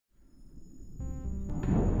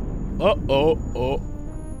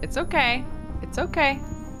Oh. It's okay. It's okay.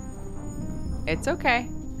 It's okay.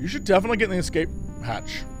 You should definitely get in the escape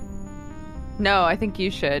hatch. No, I think you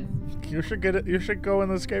should. You should get it. You should go in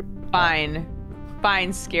the escape. Fine.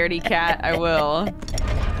 Fine, scaredy cat. I will.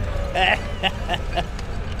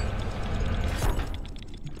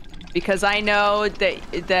 Because I know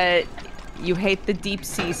that you hate the deep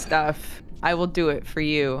sea stuff. I will do it for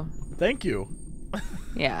you. Thank you.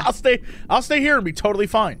 Yeah. I'll stay here and be totally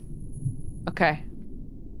fine. Okay.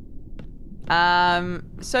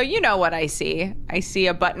 So you know what I see. I see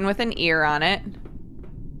a button with an ear on it.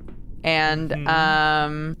 And,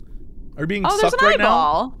 Are you being there's sucked an right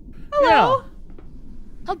eyeball. now? Hello. Yeah.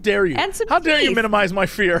 How dare you? And some How dare you teeth. minimize my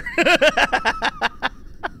fear?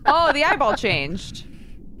 Oh, the eyeball changed.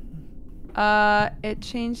 It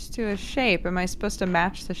changed to a shape. Am I supposed to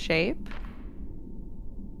match the shape?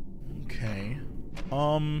 Okay.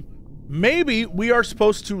 Maybe we are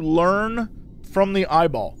supposed to learn from the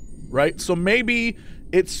eyeball, right? So maybe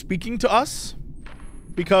it's speaking to us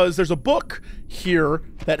because there's a book here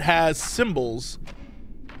that has symbols,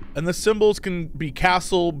 and the symbols can be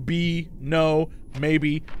castle, be, no,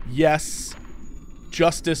 maybe, yes,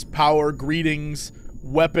 justice, power, greetings,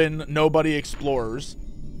 weapon, nobody, explorers,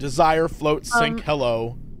 desire, float, sink,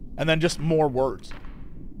 hello, and then just more words.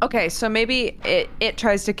 Okay, so maybe it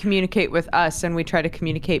tries to communicate with us and we try to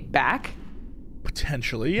communicate back?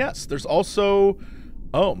 Potentially, yes. There's also,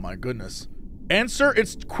 oh my goodness. Answer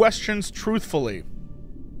its questions truthfully,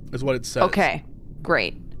 is what it says. Okay,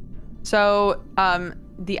 great. So,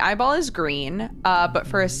 the eyeball is green, but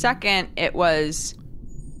for a second it was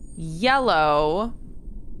yellow.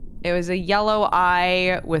 It was a yellow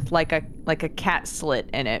eye with like a cat slit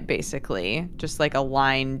in it, basically. Just like a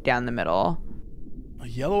line down the middle. A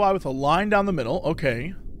yellow eye with a line down the middle.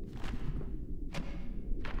 Okay.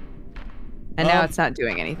 And now it's not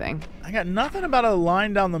doing anything. I got nothing about a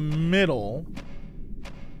line down the middle.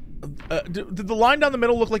 Did the line down the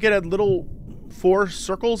middle look like it had little 4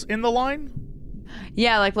 circles in the line?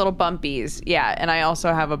 Yeah, like little bumpies. Yeah, and I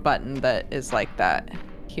also have a button that is like that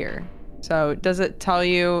here. So does it tell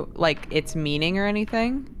you like its meaning or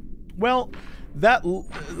anything? Well,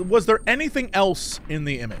 was there anything else in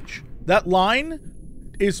the image? That line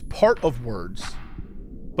is part of words,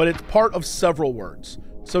 but it's part of several words.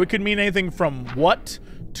 So it could mean anything from what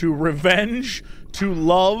to revenge to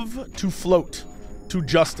love to float to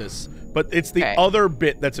justice. But it's the other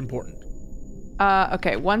bit that's important.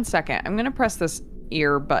 Okay, 1 second. I'm gonna press this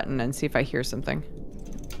ear button and see if I hear something.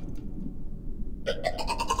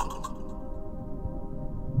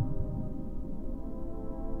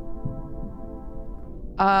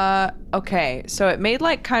 Okay, so it made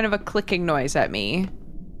like kind of a clicking noise at me.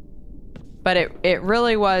 But it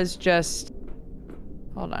really was just...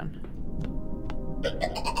 Hold on.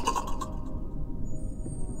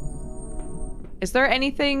 Is there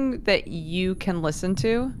anything that you can listen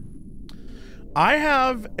to? I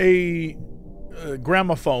have a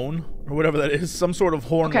gramophone, or whatever that is, some sort of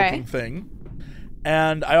horn-looking thing.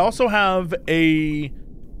 And I also have I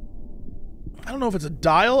don't know if it's a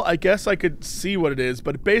dial. I guess I could see what it is,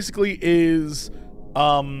 but it basically is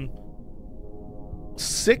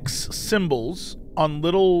 6 symbols on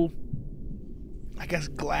little, I guess,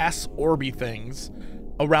 glass orby things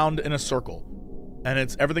around in a circle. And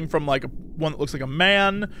it's everything from like one that looks like a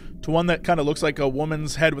man to one that kind of looks like a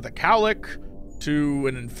woman's head with a cowlick to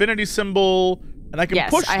an infinity symbol. And I can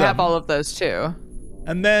push them. Yes, I have all of those too.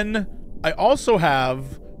 And then I also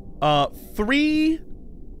have 3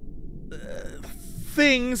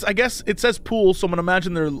 things. I guess it says pool, so I'm going to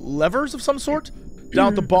imagine they're levers of some sort down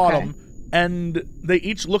at the bottom. Okay. And they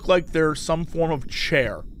each look like they're some form of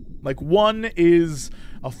chair. Like one is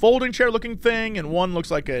a folding chair looking thing, and one looks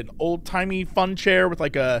like an old-timey fun chair with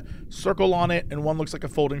like a circle on it, and one looks like a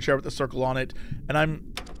folding chair with a circle on it. And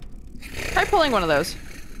I'm... Try pulling one of those.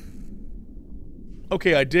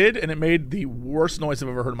 Okay, I did, and it made the worst noise I've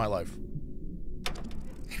ever heard in my life.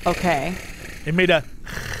 Okay. It made a...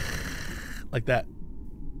 like that.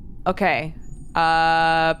 Okay.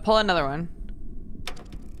 Pull another one.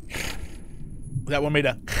 That one made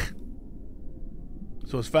a...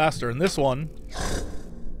 so it's faster, and this one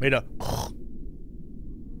made a...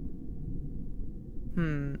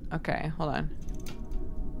 Okay, hold on.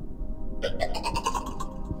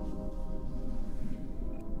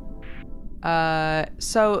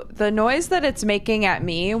 So the noise that it's making at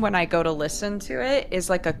me when I go to listen to it is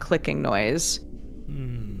like a clicking noise.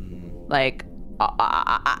 Like,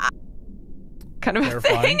 kind of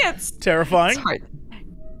terrifying. A thing. It's terrifying. It's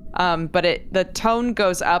hard. But the tone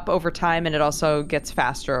goes up over time, and it also gets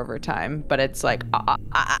faster over time. But it's like kind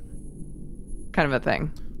of a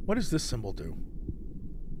thing. What does this symbol do?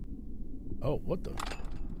 Oh, what the?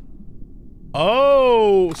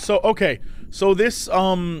 Oh, so, okay. So this,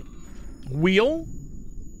 wheel,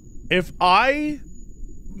 if I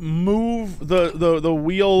move the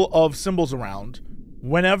wheel of symbols around,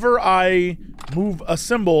 whenever I move a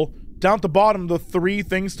symbol, down at the bottom, the 3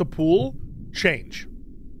 things to pull change.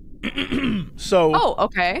 So. Oh,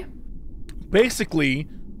 okay. Basically,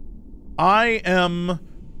 I am,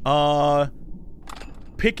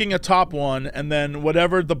 picking a top one, and then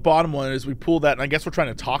whatever the bottom one is, we pull that, and I guess we're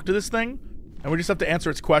trying to talk to this thing, and we just have to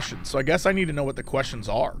answer its questions. So I guess I need to know what the questions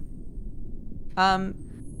are.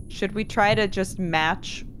 Should we try to just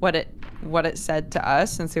match what it said to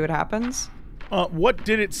us and see what happens? What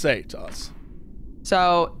did it say to us?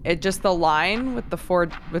 So it just the line with the four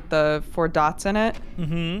dots in it.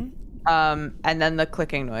 Mm-hmm. And then the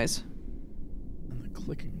clicking noise. And the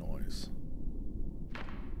clicking noise.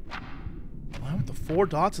 Line with the 4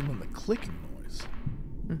 dots and then the clicking noise.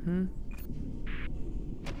 Mm-hmm.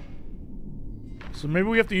 So maybe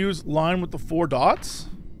we have to use line with the 4 dots?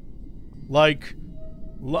 Like,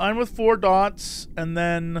 line with 4 dots, and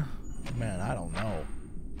then... Man, I don't know.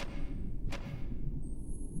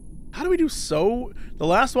 How do we do so? The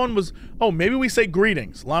last one was... Oh, maybe we say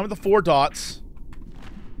greetings. Line with the 4 dots.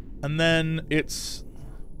 And then it's...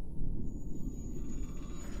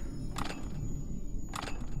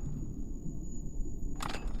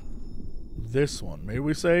 This one. Maybe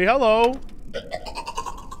we say hello.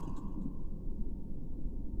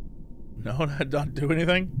 No, that doesn't do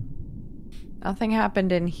anything. Nothing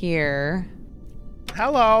happened in here.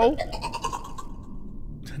 Hello.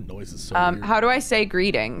 That noise is so weird. How do I say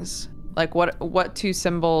greetings? Like what 2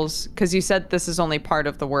 symbols? Because you said this is only part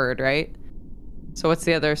of the word, right? So what's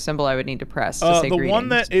the other symbol I would need to press to say the greetings? one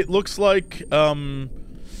that it looks like, it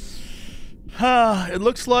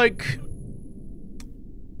looks like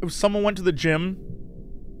if someone went to the gym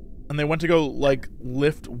and they went to go, like,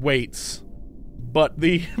 lift weights. But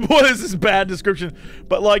the, boy, this is bad description,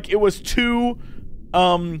 but, like, it was too,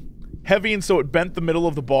 heavy, and so it bent the middle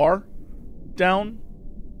of the bar down.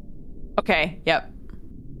 Okay, yep.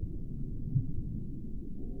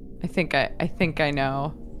 I think I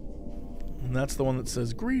know. And that's the one that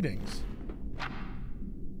says greetings.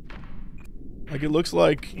 Like, it looks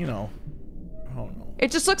like, you know, I don't know. It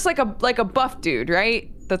just looks like a buff dude, right?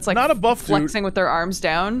 That's like not a buff flexing dude. with their arms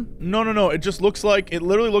down. No. It just looks like, it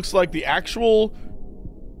literally looks like the actual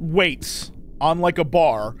weights on like a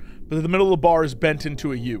bar, but the middle of the bar is bent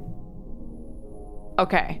into a U.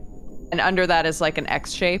 Okay. And under that is like an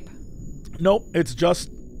X shape? Nope, it's just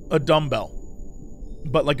a dumbbell.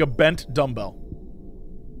 But like a bent dumbbell.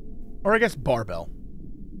 Or I guess barbell.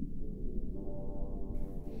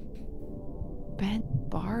 Bent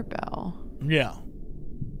barbell. Yeah.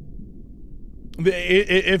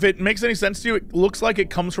 If it makes any sense to you, it looks like it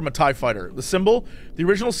comes from a TIE fighter. The symbol, the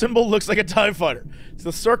original symbol looks like a TIE fighter. It's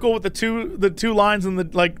the circle with the two lines and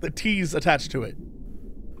the T's attached to it.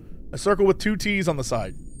 A circle with 2 T's on the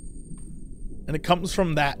side. And it comes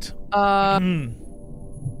from that. A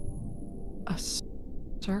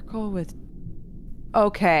circle with...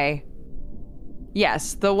 Okay.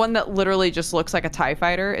 Yes, the one that literally just looks like a TIE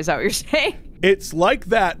fighter. Is that what you're saying? It's like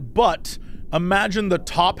that, but imagine the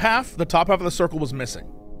top half of the circle was missing.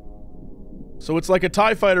 So it's like a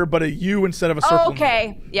TIE fighter, but a U instead of a circle. Oh,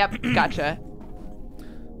 okay. Yep, gotcha.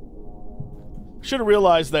 Should have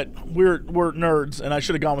realized that we're nerds, and I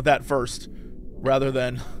should have gone with that first, rather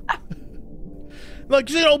than like,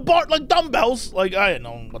 you know, like dumbbells. Like, I didn't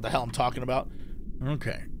know what the hell I'm talking about.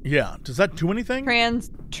 Okay, yeah. Does that do anything?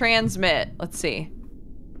 Transmit. Let's see.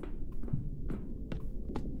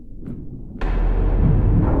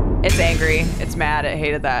 It's angry. It's mad. It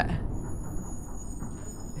hated that.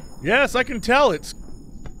 Yes, I can tell. It's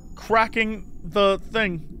cracking the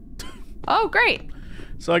thing. Oh, great.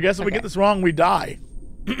 So I guess if we get this wrong, we die.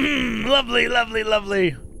 Lovely, lovely,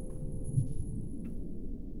 lovely.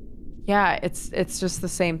 Yeah, it's just the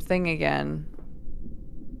same thing again.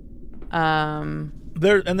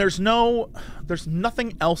 There's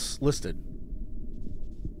nothing else listed.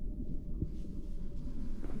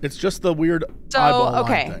 It's just the weird eyeball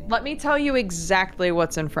line thing. Let me tell you exactly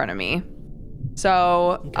what's in front of me.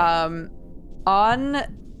 So,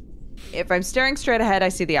 if I'm staring straight ahead, I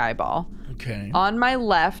see the eyeball. Okay. On my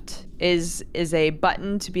left is a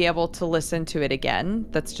button to be able to listen to it again.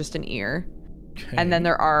 That's just an ear. Okay. And then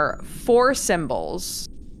there are 4 symbols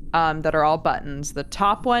that are all buttons. The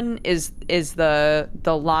top one is the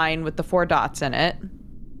line with the 4 dots in it.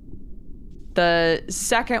 The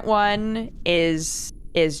second one is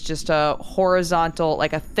just a horizontal,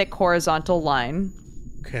 like a thick horizontal line.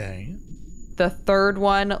 Okay. The third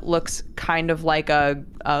one looks kind of like a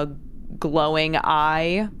glowing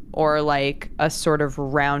eye, or like a sort of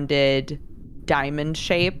rounded diamond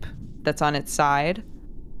shape that's on its side.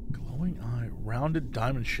 Glowing eye, rounded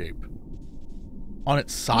diamond shape. On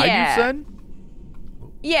its side, Yeah. you said?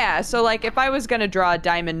 Yeah, so like if I was going to draw a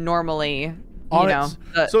diamond normally,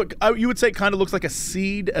 So you would say it kind of looks like a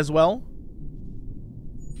seed as well?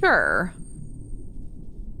 Sure.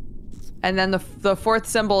 And then the fourth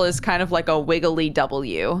symbol is kind of like a wiggly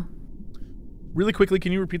W. Really quickly,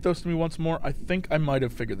 can you repeat those to me once more? I think I might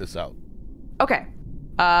have figured this out. Okay.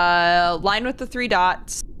 Line with the 3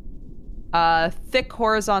 dots. Thick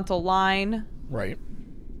horizontal line. Right.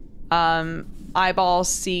 Eyeball,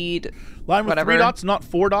 seed, Line with whatever. 3 dots, not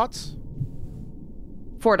 4 dots?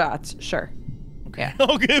 4 dots, sure. Okay. Yeah.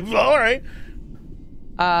 Okay, all right.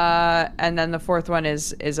 And then the fourth one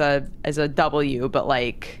is a W, but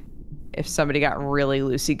like if somebody got really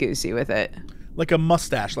loosey-goosey with it. Like a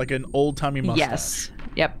mustache, like an old-timey mustache. Yes.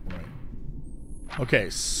 Yep. Right. Okay,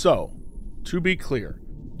 so, to be clear,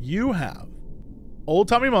 you have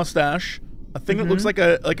old-timey mustache, a thing that looks like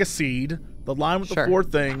a seed, the line with the 4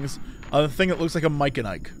 things, a thing that looks like a Mike and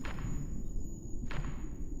Ike.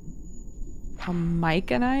 A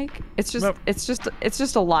Mike and Ike? It's just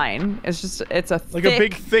a line. It's a like a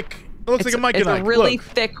big thick. It looks like a Mike and Ike. It's a really Look,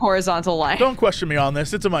 thick horizontal line. don't question me on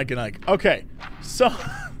this. It's a Mike and Ike. Okay, so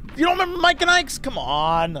you don't remember Mike and Ike's? Come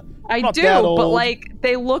on. I do, but like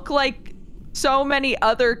they look like so many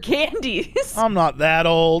other candies. I'm not that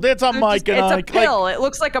old. It's a Mike and Ike. It's a pill. It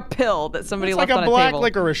looks like a pill that somebody left on a table. It's like a black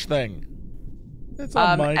licorice thing. It's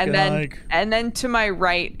a Mike and Ike. And then to my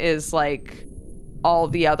right is like all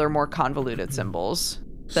the other more convoluted symbols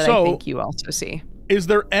that I think you also see. Is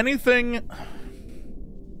there anything...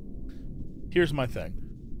 Here's my thing.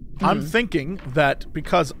 I'm thinking that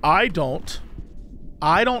because I don't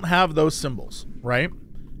have those symbols, right?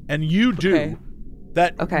 And you do.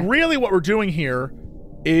 That really what we're doing here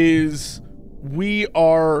is we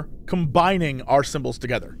are combining our symbols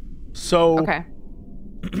together. So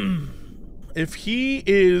if he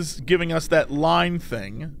is giving us that line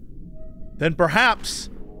thing, then perhaps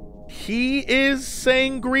he is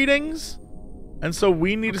saying greetings, and so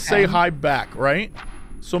we need to say hi back, right?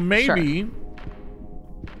 So maybe...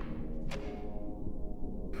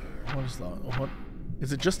 What is that? What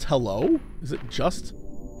is it? Just hello? Is it just...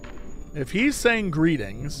 If he's saying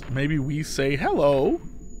greetings, maybe we say hello,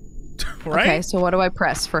 right? Okay, so what do I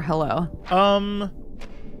press for hello?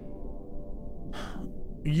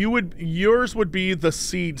 Yours would be the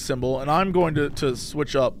seed symbol, and I'm going to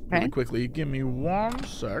switch up really quickly. Give me 1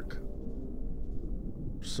 sec.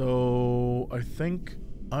 So I think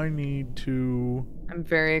I need to... I'm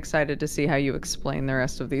very excited to see how you explain the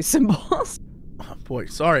rest of these symbols. Oh, boy,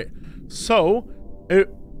 sorry. So,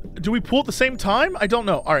 do we pull at the same time? I don't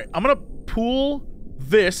know. All right, I'm gonna pull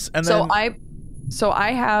this, and then... So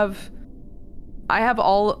I have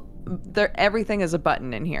all... everything is a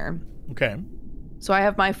button in here. Okay. So I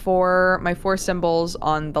have my four symbols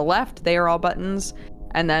on the left. They are all buttons.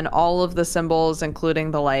 And then all of the symbols,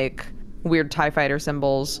 including the like weird TIE fighter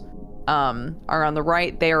symbols, are on the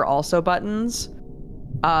right. They are also buttons.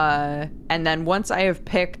 And then once I have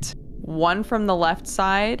picked one from the left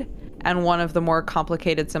side and one of the more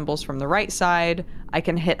complicated symbols from the right side, I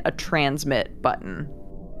can hit a transmit button.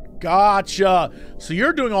 Gotcha. So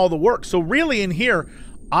you're doing all the work. So really in here,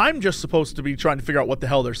 I'm just supposed to be trying to figure out what the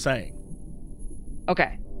hell they're saying.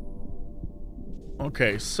 Okay.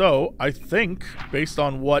 Okay, so I think, based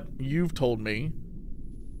on what you've told me,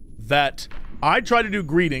 that I try to do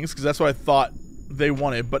greetings, because that's what I thought they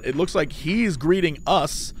wanted, but it looks like he's greeting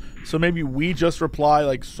us, so maybe we just reply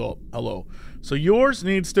like, so, hello. So yours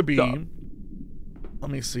needs to be...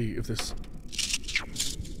 Let me see if this...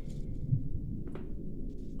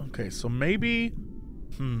 Okay, so maybe...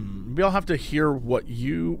 maybe I'll have to hear what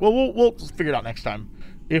you... Well, we'll figure it out next time,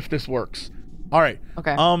 if this works. All right.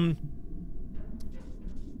 Okay.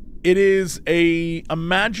 It is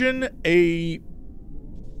imagine a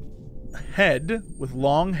head with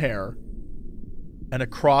long hair and a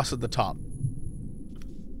cross at the top.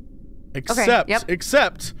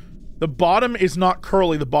 Except the bottom is not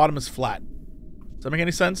curly, the bottom is flat. Does that make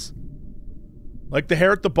any sense? Like the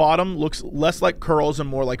hair at the bottom looks less like curls and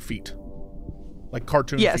more like feet. Like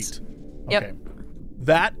cartoon feet. Okay. Yep.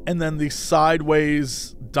 That and then the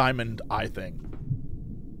sideways diamond eye thing.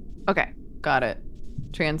 Okay, got it.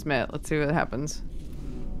 Transmit. Let's see what happens.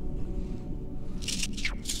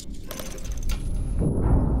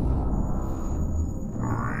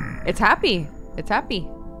 It's happy. It's happy.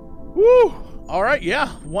 Woo! All right, yeah.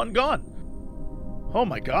 One gone. Oh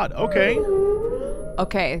my god. Okay.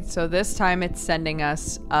 Okay, so this time it's sending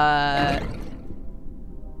us,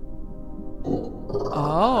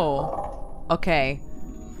 Oh. Okay.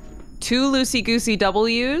 2 loosey-goosey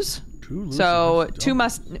W's. So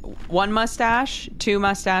one mustache, 2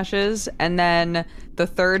 mustaches, and then the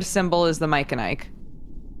third symbol is the Mike and Ike.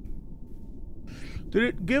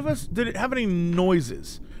 Did it have any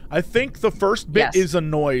noises? I think the first bit is a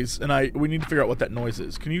noise, and we need to figure out what that noise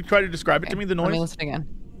is. Can you try to describe it to me, the noise? Let me listen again.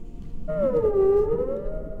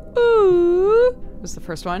 Ooh. Was the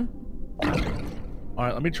first one. All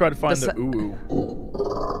right, let me try to find the ooh.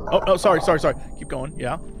 Oh, no, sorry. Keep going,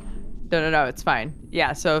 yeah. No, it's fine.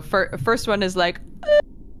 Yeah, so first one is like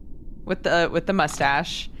with the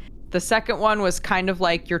mustache. The second one was kind of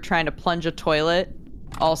like you're trying to plunge a toilet,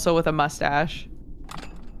 also with a mustache.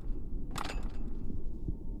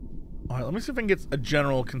 All right, let me see if I can get a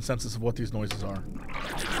general consensus of what these noises are.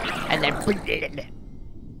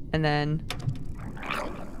 And then.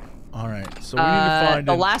 All right, so we need to find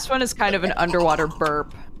the last one is kind of an underwater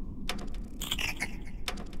burp.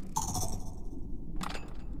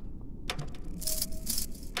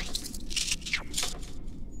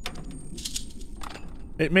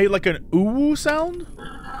 It made like an ooh sound?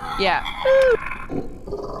 Yeah.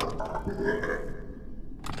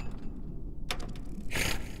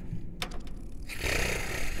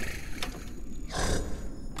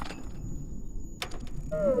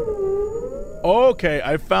 Okay,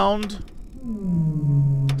 I found...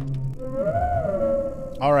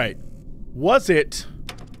 All right. Was it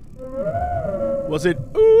ooh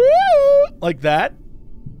like that?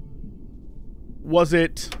 Was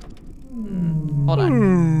it... Hold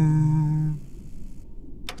on.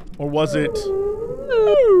 Or was it...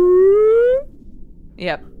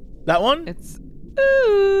 Yep. That one? It's...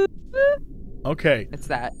 Okay. It's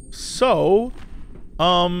that. So...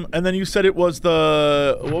 and then you said it was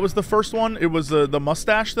the... What was the first one? It was the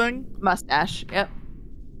mustache thing? Mustache, yep.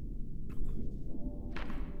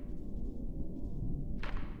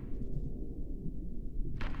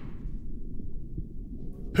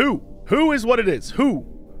 Who? Who is what it is. Who?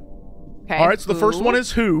 Okay. All right, so the first one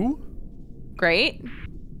is who. Great.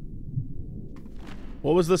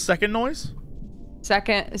 What was the second noise?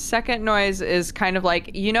 Second noise is kind of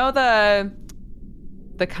like, you know, the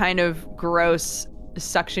kind of gross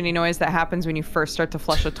suctiony noise that happens when you first start to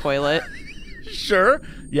flush a toilet. Sure.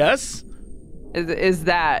 Yes. Is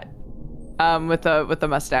that with the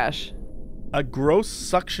mustache? A gross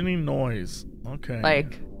suctioning noise. Okay.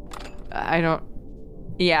 Like, I don't.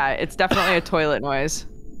 Yeah, it's definitely a toilet noise.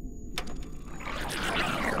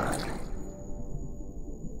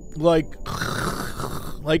 Like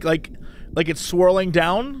it's swirling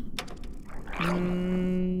down?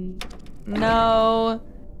 No.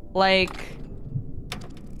 Like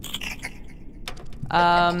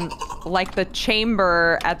the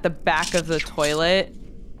chamber at the back of the toilet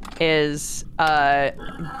is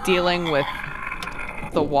dealing with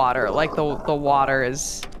the water. Like the water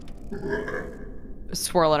is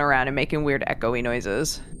swirling around and making weird echoey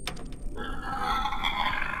noises.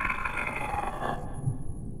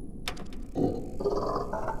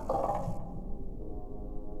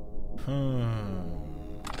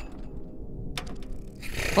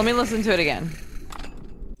 Let me listen to it again.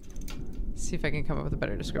 See if I can come up with a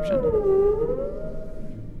better description.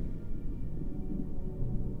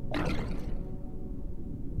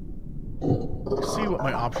 Let's see what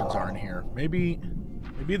my options are in here. Maybe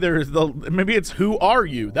it's who are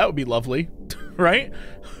you? That would be lovely, right?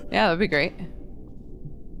 Yeah, that'd be great.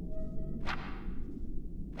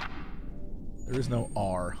 There is no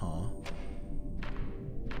R, huh?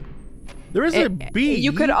 There is a B.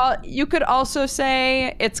 You could also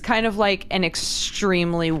say it's kind of like an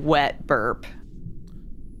extremely wet burp.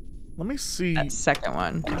 Let me see. That second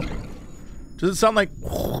one. Does it sound like...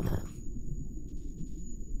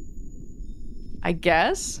 I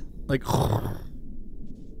guess? Like...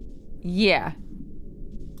 Yeah.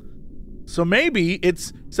 So maybe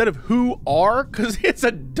it's, instead of who are, because it's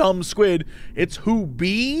a dumb squid, it's who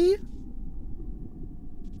be?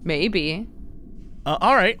 Maybe.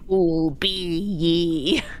 All right. Who be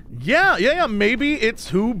ye? Yeah. Maybe it's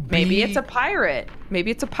who be. Maybe it's a pirate.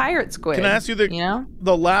 Maybe it's a pirate squid. Can I ask you the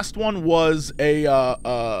last one was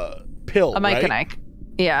a pill, a Mike right? and Ike.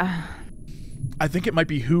 Yeah. I think it might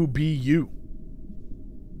be who be you.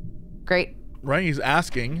 Great. Right? He's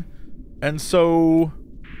asking. And so,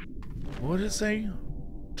 what did it say?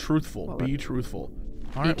 Truthful. Be truthful.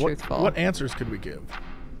 All right. Truthful. What answers could we give?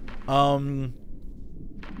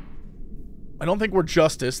 I don't think we're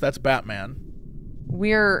Justice. That's Batman.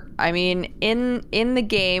 In the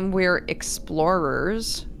game, we're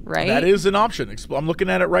explorers, right? That is an option. I'm looking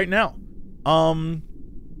at it right now.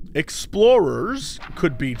 Explorers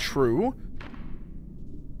could be true.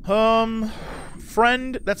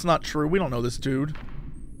 Friend, that's not true. We don't know this dude.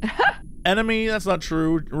 Enemy, that's not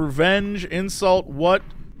true. Revenge, insult, what?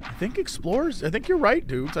 I think explorers. I think you're right,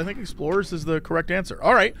 dudes. I think explorers is the correct answer.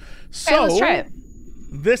 All right. So, okay, let's try it.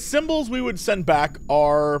 the symbols we would send back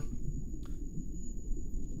are...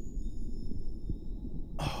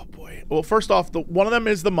 Oh, boy. Well, first off, one of them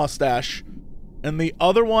is the mustache. And the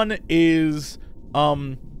other one is...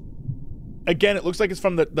 Again, it looks like it's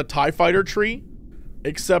from the TIE Fighter tree.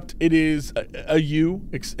 Except it is a U.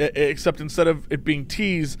 Except instead of it being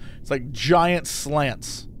T's, it's like giant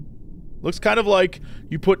slants. Looks kind of like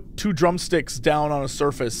you put 2 drumsticks down on a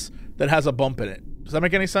surface that has a bump in it. Does that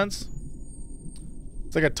make any sense?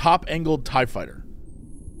 It's like a top-angled TIE Fighter.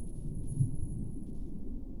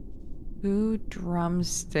 2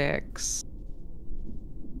 drumsticks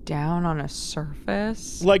down on a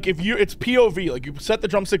surface? Like if you, it's POV. Like you set the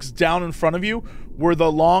drumsticks down in front of you, where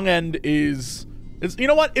the long end is. It's, you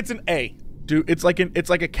know what? It's an A, dude. It's like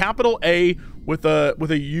a capital A with a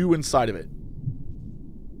U inside of it.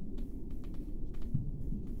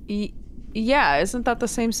 Yeah, isn't that the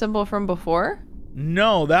same symbol from before?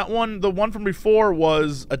 No, that one, the one from before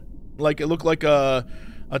was it looked like a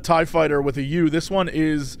TIE Fighter with a U. This one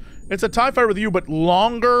is, it's a TIE Fighter with a U, but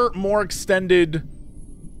longer, more extended,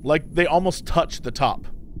 like they almost touch the top.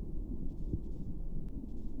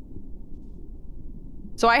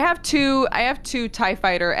 So I have two TIE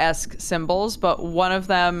Fighter-esque symbols, but one of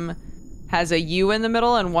them has a U in the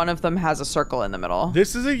middle and one of them has a circle in the middle.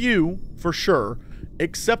 This is a U for sure,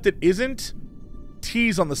 except it isn't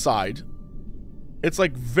T's on the side. It's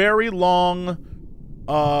like very long,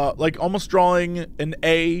 like almost drawing an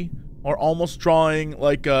A or almost drawing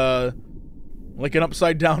like an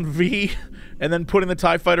upside down V and then putting the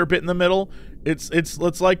TIE Fighter bit in the middle. It's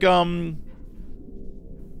like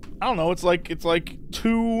I don't know, it's like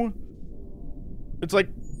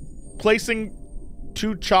placing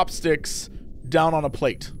 2 chopsticks down on a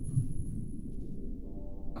plate.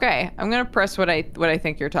 Okay, I'm gonna press what I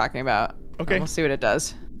think you're talking about. Okay. And we'll see what it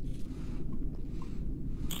does.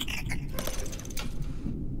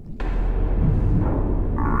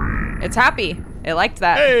 It's happy. It liked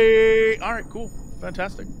that. Hey! Alright, cool.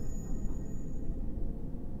 Fantastic.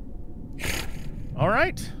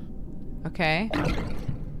 Alright. Okay.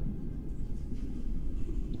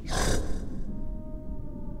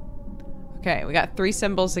 Okay, we got 3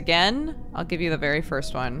 symbols again. I'll give you the very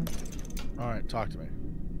first one. Alright, talk to me.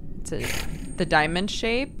 It's the diamond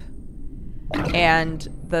shape. And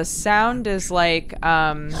the sound is like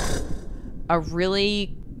a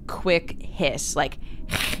really quick hiss, like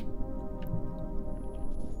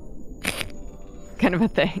kind of a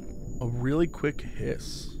thing. A really quick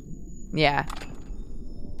hiss. Yeah.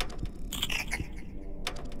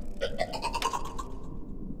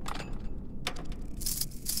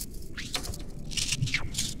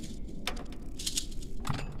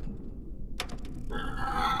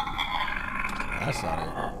 That's not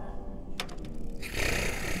it.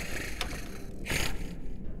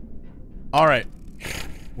 All right.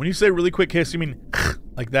 When you say really quick hiss, you mean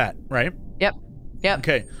like that, right? Yep. Yep.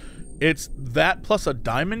 Okay. It's that plus a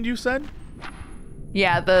diamond, you said?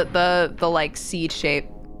 Yeah, the like seed shape.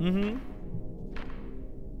 Mm-hmm.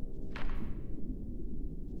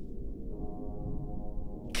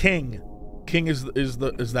 King. King is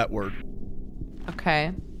that word.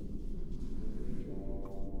 Okay.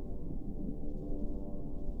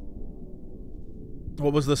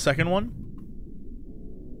 What was the second one?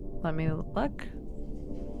 Let me look.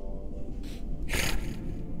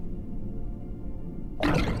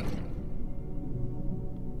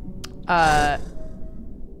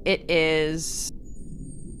 It is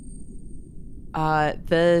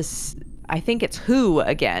this, I think it's who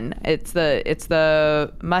again. It's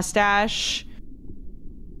the mustache,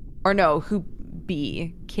 or no, who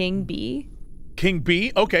B, King B. King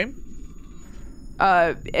B. Okay.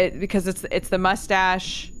 Because it's the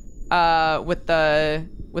mustache with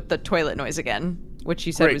the toilet noise again, which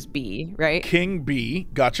you said Great. was B, right? King B.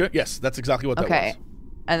 Gotcha. Yes, that's exactly what that was. Okay.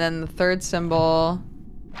 And then the third symbol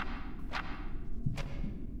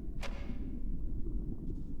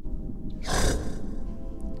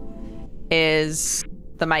is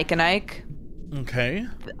the Mike and Ike. Okay.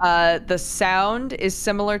 The sound is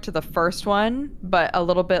similar to the first one, but a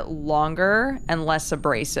little bit longer and less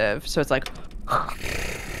abrasive. So it's like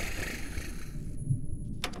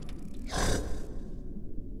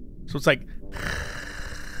So it's like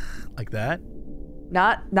that?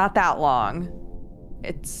 not that long.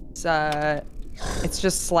 It's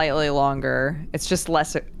just slightly longer. It's just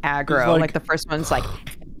less aggro. It's like the first one's like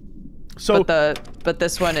So, but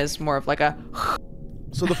this one is more of like a.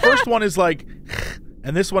 So the first one is like,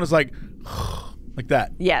 and this one is like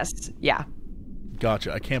that. Yes. Yeah.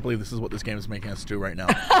 Gotcha. I can't believe this is what this game is making us do right now.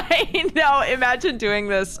 I know. Imagine doing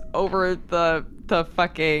this over the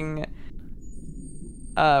fucking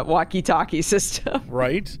walkie-talkie system.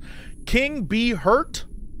 Right? King be hurt?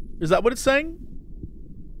 Is that what it's saying?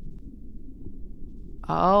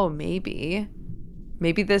 Oh, maybe.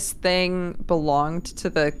 Maybe this thing belonged to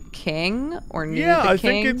the king or knew the king? I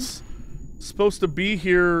think it's supposed to be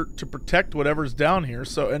here to protect whatever's down here.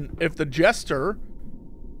 So, and if the jester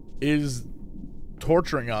is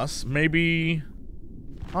torturing us, maybe,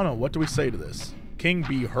 I don't know, what do we say to this? King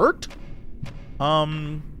be hurt?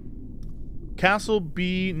 Castle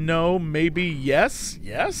be no, maybe yes.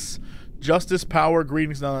 Justice, power,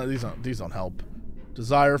 greetings. No, these don't help.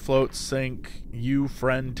 Desire, float, sink, you,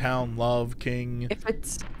 friend, town, love, king.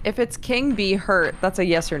 If it's king be hurt, that's a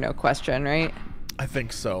yes or no question, right? I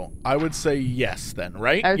think so. I would say yes then,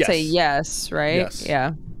 right? I would say yes, right? Yes.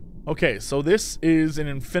 Yeah. Okay, so this is an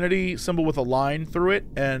infinity symbol with a line through it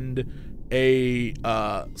and a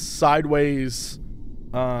sideways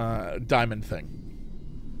diamond thing.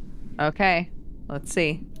 Okay, let's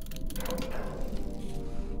see.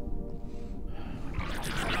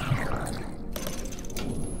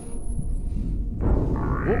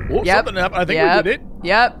 Oh, something happened. I think we did it.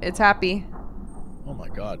 Yep, it's happy. Oh my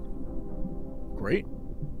god. Great.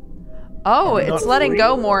 Oh, it's letting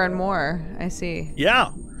go more and more. I see.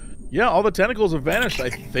 Yeah. Yeah, all the tentacles have vanished, I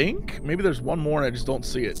think. Maybe there's one more and I just don't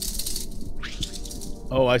see it.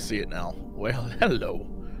 Oh, I see it now. Well, hello.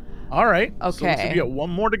 All right. Okay. So looks like we got one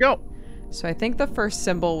more to go. So I think the first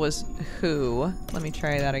symbol was who. Let me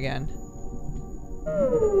try that again.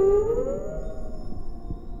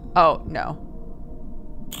 Oh, no.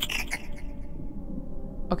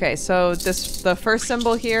 Okay, so the first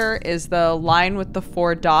symbol here is the line with the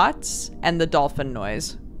 4 dots and the dolphin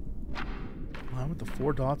noise. Line with the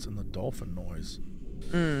 4 dots and the dolphin noise.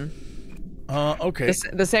 Mm. Okay.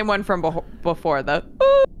 The same one from before, the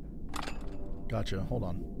Gotcha. Hold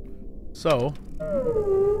on. So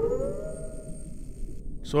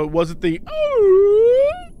was it the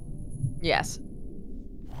Yes.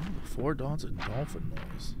 Line with 4 dots and dolphin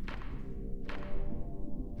noise.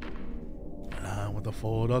 With the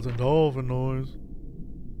 4 dots and dolphin noise.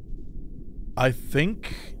 I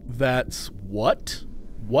think that's what?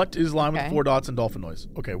 What is line with 4 dots and dolphin noise?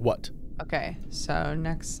 Okay, what? Okay, so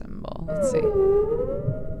next symbol. Let's see.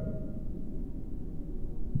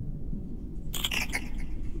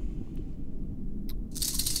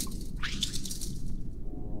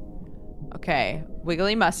 Okay,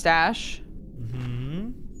 wiggly mustache. Mm-hmm.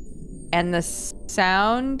 And the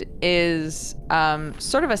sound is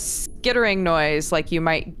sort of a skittering noise like you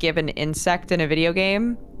might give an insect in a video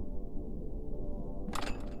game.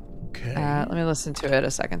 Okay. Let me listen to it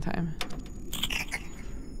a second time.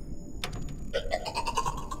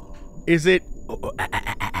 Is it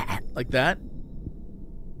like that?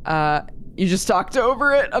 You just talked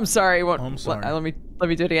over it? I'm sorry. I'm sorry. Let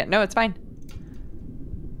me do it again. No, it's fine.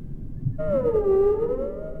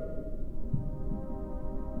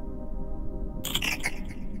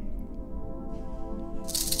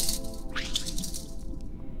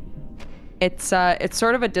 It's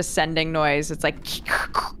sort of a descending noise. It's like,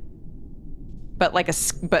 but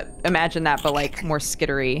imagine that, but like more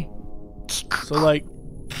skittery. So like,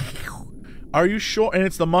 are you sure? And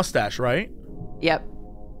it's the mustache, right? Yep.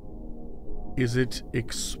 Is it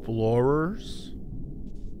explorers?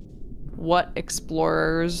 What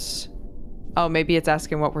explorers? Oh, maybe it's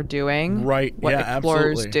asking what we're doing. Right. What yeah,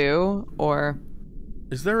 explorers absolutely. do, or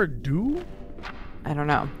is there a do? I don't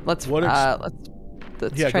know. Let's try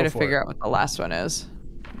to figure out what the last one is.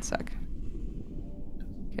 1 sec.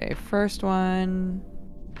 Okay, first one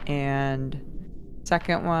and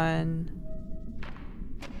second one.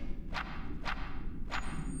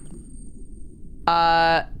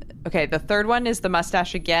 Okay, the third one is the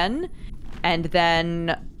mustache again, and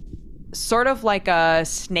then sort of like a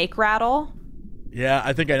snake rattle. Yeah,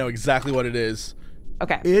 I think I know exactly what it is.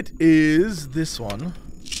 Okay. It is this one.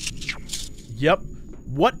 Yep.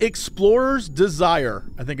 What explorers desire,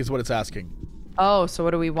 I think is what it's asking. Oh, so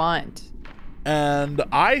what do we want? And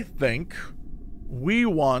I think we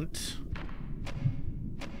want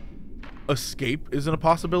escape isn't a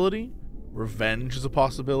possibility. Revenge is a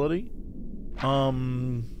possibility. I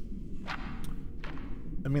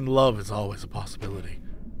mean, love is always a possibility.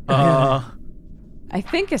 I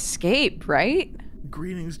think escape, right?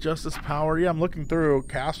 Greetings, justice, power. Yeah, I'm looking through.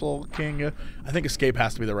 Castle, king. I think escape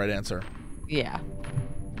has to be the right answer. Yeah.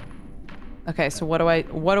 Okay, so what do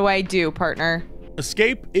I do, partner?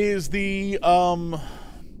 Escape is the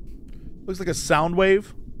looks like a sound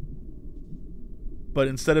wave, but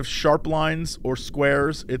instead of sharp lines or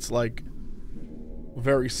squares, it's like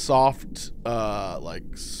very soft, like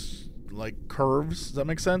curves. Does that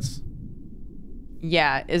make sense?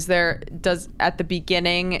 Yeah. At the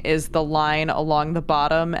beginning is the line along the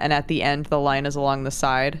bottom, and at the end the line is along the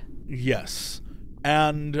side? Yes.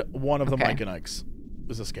 And one of the Mike and Ikes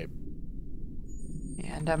is escape.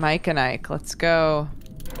 And a Mike and Ike. Let's go.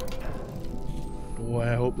 Boy,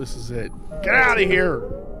 I hope this is it. Get out of here!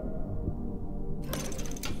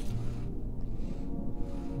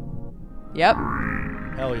 Yep.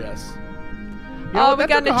 Hell yes. Oh, we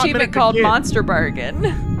got an achievement called Monster Bargain.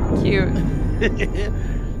 Cute.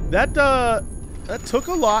 That took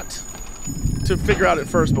a lot to figure out at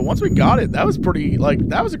first, but once we got it, that was pretty,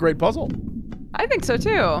 that was a great puzzle. I think so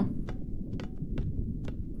too.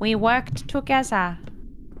 We worked together.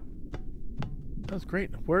 That was great.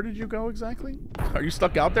 Where did you go exactly? Are you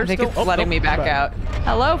stuck out there I think still? it's letting me back out.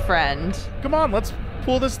 Hello, friend. Come on, let's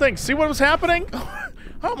pull this thing. See what was happening? I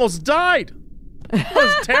almost died. That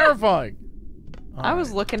was terrifying. I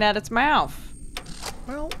was looking at its mouth.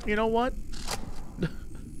 Well, you know what?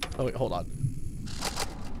 Oh, wait, hold on.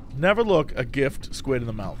 Never look a gift squid in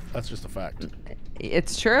the mouth. That's just a fact.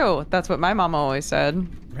 It's true. That's what my mama always said.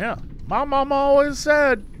 Yeah. My mama always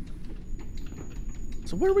said.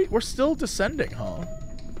 So where are we? We're still descending, huh?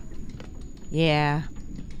 Yeah.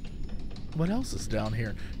 What else is down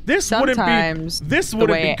here? This Sometimes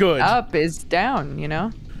wouldn't be good. Up is down, you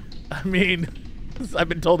know? I mean, I've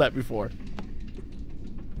been told that before.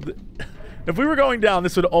 If we were going down,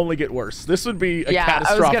 this would only get worse. This would be a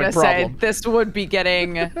catastrophic problem. I was gonna say, this would be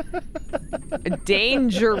getting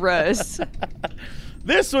dangerous.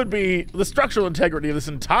 This would be, the structural integrity of this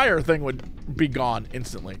entire thing would be gone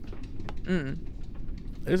instantly.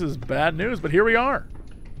 This is bad news, but here we are.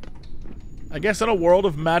 I guess in a world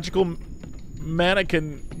of magical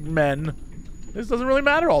mannequin men, this doesn't really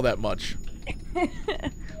matter all that much.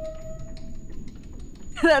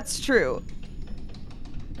 That's true.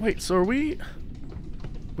 Wait, so are we're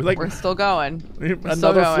still going.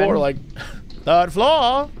 Another floor, third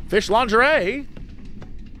floor, fish lingerie.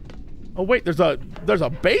 Oh wait, there's a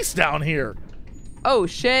base down here. Oh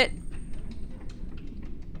shit.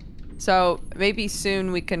 So maybe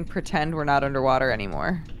soon we can pretend we're not underwater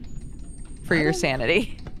anymore. For your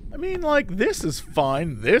sanity. I mean, this is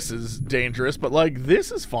fine. This is dangerous, but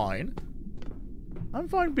this is fine. I'm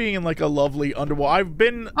fine being in a lovely underwater. I've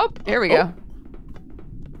been. Oh, here we go.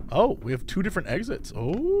 Oh, we have 2 different exits.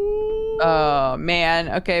 Oh. Oh man.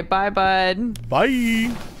 Okay, bye, bud. Bye.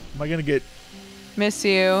 Am I gonna get? Miss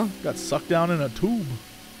you. Got sucked down in a tube.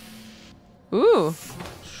 Ooh.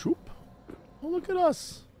 Shoop. Oh, look at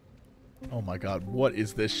us. Oh my God, what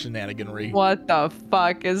is this shenaniganry? What the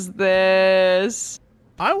fuck is this?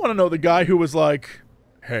 I want to know the guy who was like,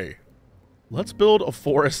 hey, let's build a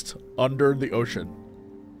forest under the ocean.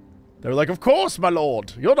 They're like, of course, my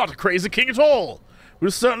lord. You're not a crazy king at all.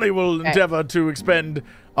 We certainly will endeavor to expend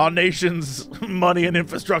our nation's money and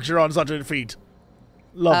infrastructure on such a feat.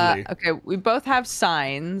 Lovely. Okay, we both have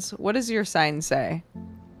signs. What does your sign say?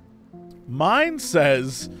 Mine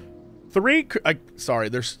says... sorry,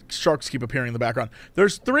 there's sharks keep appearing in the background.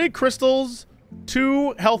 There's 3 crystals,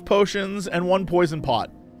 2 health potions, and 1 poison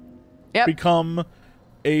pot. Yep. Become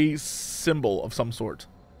a symbol of some sort.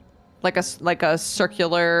 Like a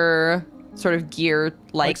circular sort of gear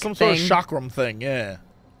like some thing. Sort of chakram thing, yeah.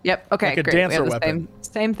 Yep. Okay. Like a great. dancer weapon.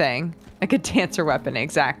 Same thing. Like a dancer weapon.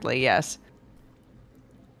 Exactly. Yes.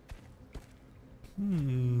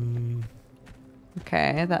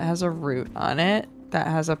 Okay, that has a root on it. That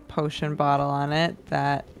has a potion bottle on it.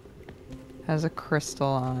 That has a crystal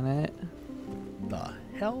on it. The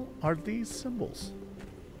hell are these symbols?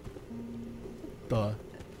 The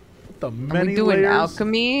many Are we doing layers?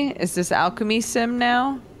 alchemy? Is this alchemy sim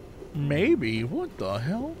now? Maybe. What the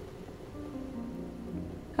hell?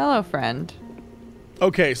 Hello, friend.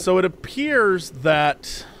 Okay, so it appears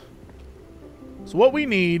that... So what we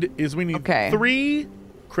need is 3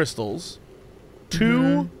 crystals,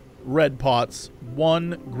 2 red pots,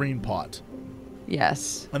 1 green pot.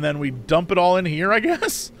 Yes. And then we dump it all in here, I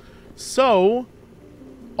guess? So,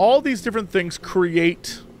 all these different things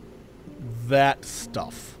create that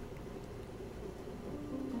stuff.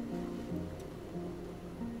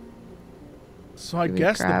 So I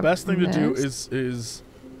guess the best thing to do is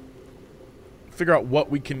figure out what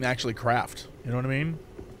we can actually craft. You know what I mean?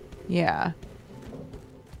 Yeah.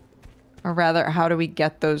 Or rather, how do we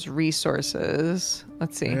get those resources?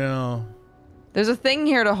 Let's see. Yeah. There's a thing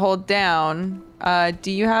here to hold down.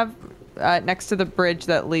 Do you have, next to the bridge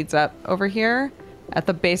that leads up over here, At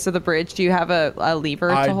the base of the bridge, do you have a lever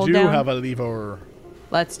to hold down? I do have a lever.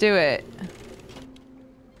 Let's do it.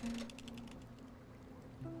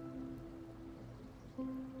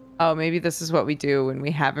 Oh, maybe this is what we do when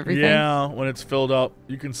we have everything? Yeah, when it's filled up.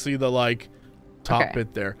 You can see the, like, top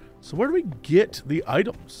bit there. So where do we get the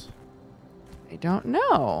items? I don't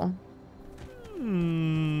know.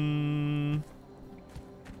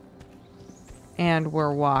 And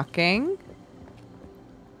we're walking.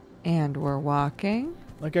 And we're walking.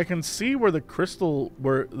 Like, I can see where the crystal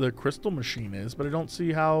machine is, but I don't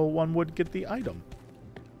see how one would get the item.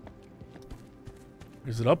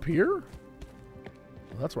 Is it up here?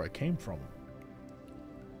 Well, that's where I came from.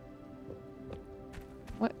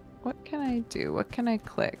 What can I do? What can I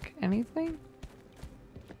click? Anything?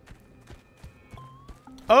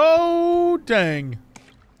 Oh, dang.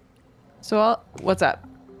 So, what's up?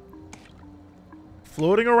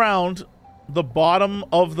 Floating around the bottom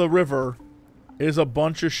of the river is a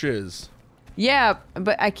bunch of shiz. Yeah,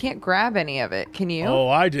 but I can't grab any of it. Can you? Oh,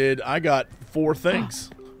 I did. I got 4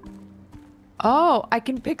 things. Oh, I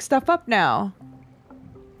can pick stuff up now.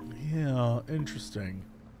 Yeah, interesting.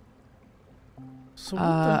 So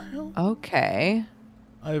what the hell? Okay.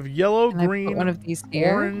 I have yellow, Can I green, put one of these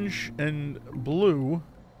here? orange, and blue.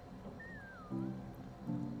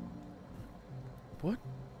 What?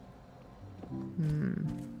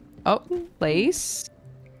 Oh, lace.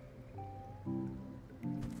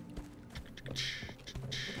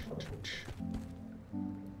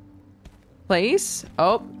 Place.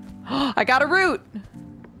 Oh, I got a root.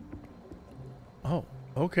 Oh,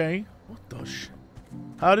 okay. What the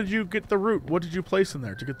How did you get the root? What did you place in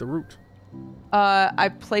there to get the root?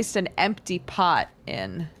 I placed an empty pot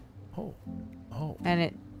in. Oh.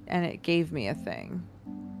 And it gave me a thing.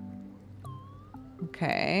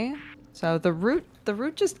 Okay. So the root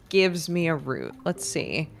just gives me a root. Let's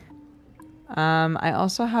see. I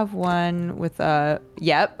also have one with a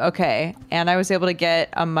yep, okay. And I was able to get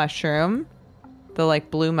a mushroom. The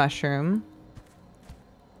like blue mushroom.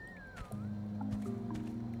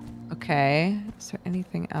 Okay. Is there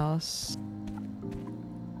anything else?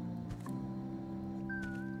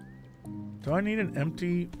 Do I need an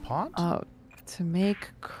empty pot? Oh, to make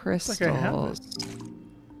crystals. Like I have it.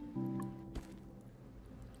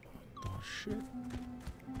 Oh shit.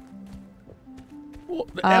 Well,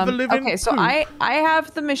 the ever-living okay, so poop. I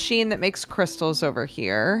have the machine that makes crystals over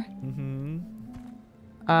here.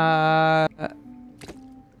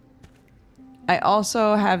 I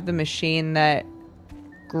also have the machine that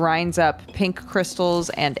grinds up pink crystals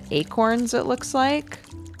and acorns, it looks like.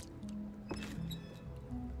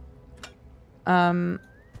 All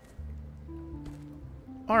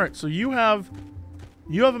right, so you have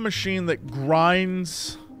a machine that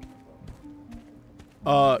grinds.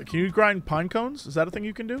 Can you grind pine cones? Is that a thing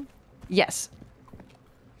you can do? Yes.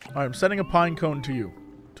 All right, I'm sending a pine cone to you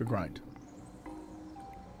to grind.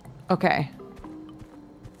 Okay.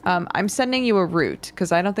 I'm sending you a root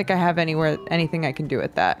because I don't think I have anything I can do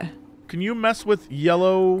with that. Can you mess with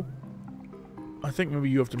yellow? I think maybe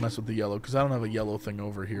you have to mess with the yellow because I don't have a yellow thing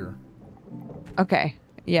over here. Okay.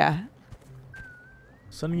 Yeah.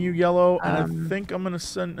 Sending you yellow, and I think I'm gonna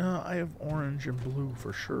send. I have orange and blue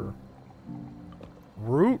for sure.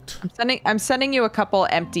 Root. I'm sending you a couple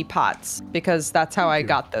empty pots because that's how I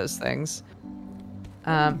got those things.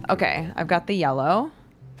 Okay, I've got the yellow.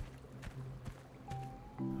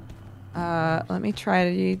 Let me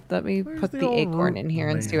put the acorn in here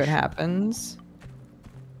and see what happens.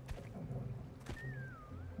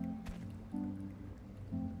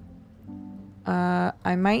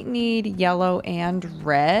 I might need yellow and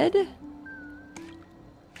red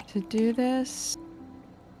to do this.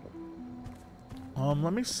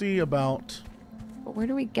 Let me see about. But where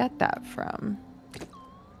do we get that from?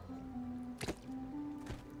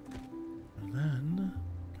 And then,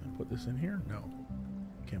 can I put this in here? No.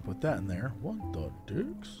 Can't put that in there. What the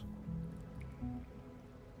dukes?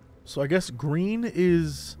 So I guess green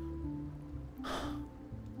is...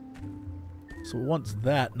 So it wants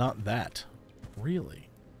that, not that. Really?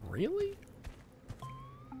 Really?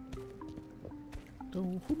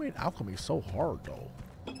 Though, who made alchemy so hard, though?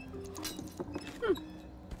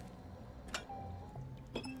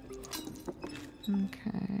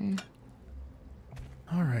 Okay.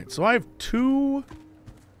 Alright, so I have 2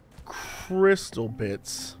 crystal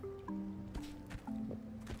bits.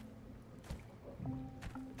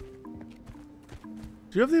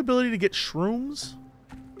 Do you have the ability to get shrooms?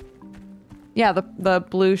 Yeah, the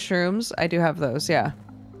blue shrooms. I do have those, yeah.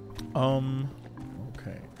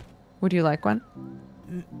 Okay. Would you like one?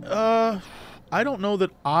 I don't know that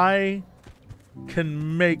I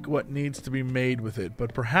can make what needs to be made with it,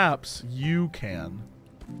 but perhaps you can.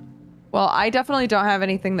 Well, I definitely don't have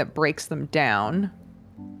anything that breaks them down.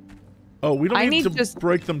 Oh, we don't need to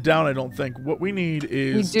break them down, I don't think. What we need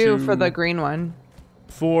is You do for the green one.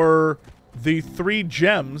 For the 3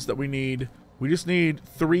 gems that we need, we just need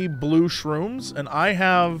 3 blue shrooms, and I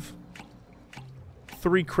have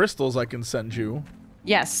 3 crystals I can send you.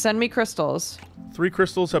 Yes, send me crystals. 3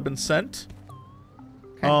 crystals have been sent.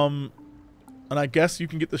 Okay. And I guess you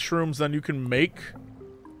can get the shrooms, then you can make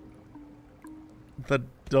the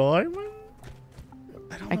diamond?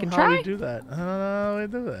 I don't know how we do that. I don't know how we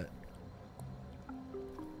do that.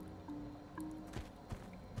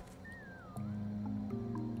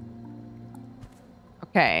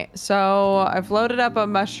 Okay, so I've loaded up a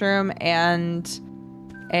mushroom and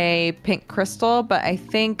a pink crystal, but I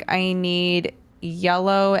think I need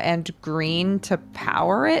yellow and green to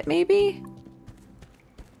power it, maybe?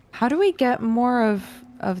 How do we get more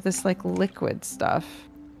of this, like, liquid stuff?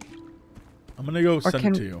 I'm gonna go send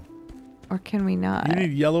it to you. Or can we not? You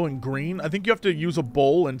need yellow and green? I think you have to use a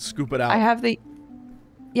bowl and scoop it out. I have the...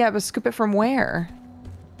 Yeah, but scoop it from where?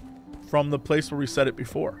 From the place where we set it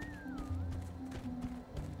before.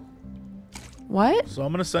 What? So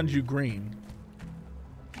I'm gonna send you green.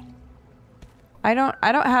 I don't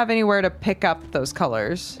have anywhere to pick up those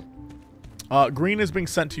colors. Green is being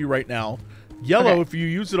sent to you right now. Yellow, if you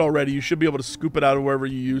use it already, you should be able to scoop it out of wherever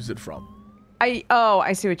you use it from.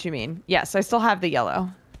 I see what you mean. Yes, I still have the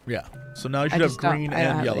yellow. Yeah. So now you should have green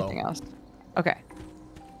and yellow. Anything else. Okay.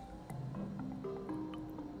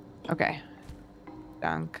 Okay.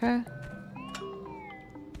 Danke.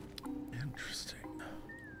 Interesting.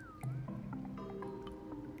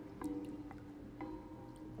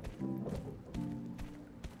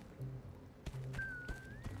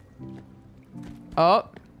 Oh.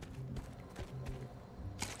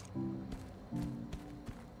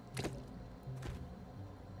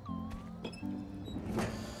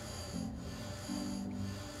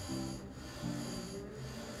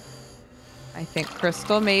 I think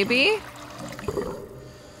crystal, maybe.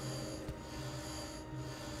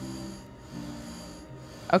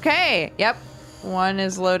 Okay. Yep. One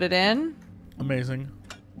is loaded in. Amazing.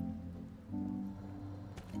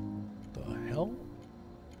 The hell?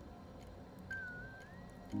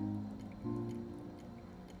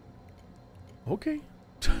 Okay.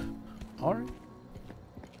 All right.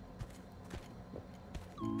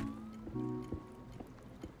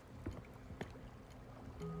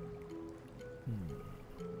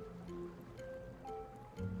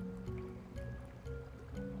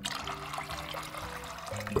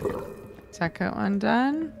 Second one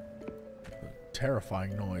done.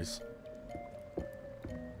 Terrifying noise.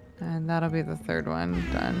 And that'll be the third one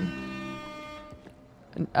done.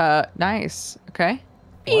 Nice. Okay.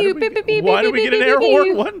 Why do we get an air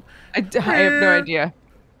horn one? I have no idea.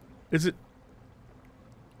 Is it?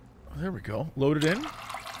 There we go. Loaded in.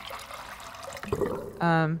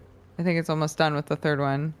 I think it's almost done with the third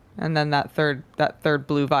one, and then that third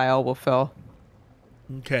blue vial will fill.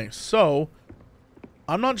 Okay, so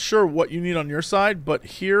I'm not sure what you need on your side, but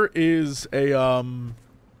here is a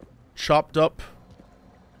chopped up.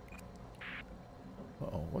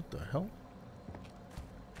 Uh-oh, what the hell?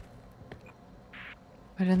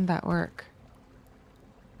 Why didn't that work?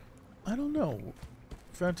 I don't know.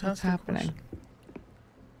 Fantastic. What's happening? Question.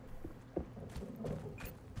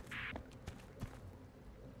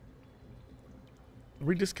 Are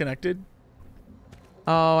we disconnected?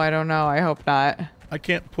 Oh, I don't know. I hope not. I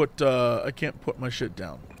can't put my shit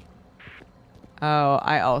down. Oh,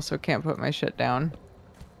 I also can't put my shit down.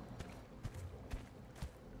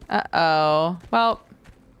 Uh-oh. Well,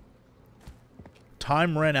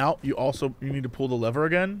 time ran out. You need to pull the lever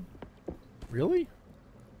again? Really?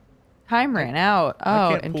 time ran out. Oh,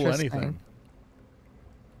 I can't pull interesting. anything.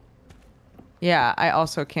 Yeah, I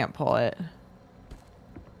also can't pull it.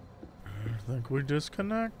 I think we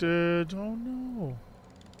disconnected. Oh no.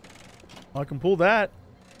 I can pull that.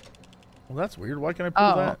 Well, that's weird. Why can't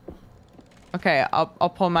I pull that? Okay, I'll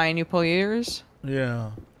pull mine, you pull yours?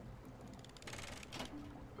 Yeah.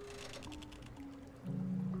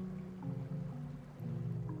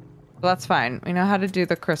 Well, that's fine. We know how to do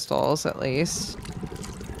the crystals, at least.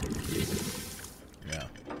 Yeah.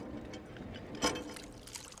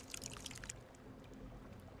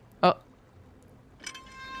 Oh.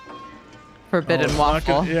 Forbidden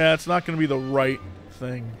waffle. Yeah, it's not going to be the right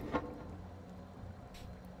thing.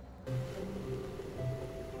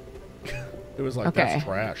 It was like, okay. That's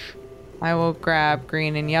trash. I will grab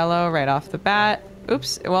green and yellow right off the bat.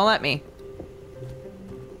 Oops, it won't let me.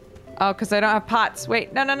 Oh, because I don't have pots.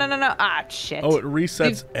 Wait, no. Ah, shit. Oh, it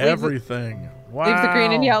resets everything. Wow. Leave the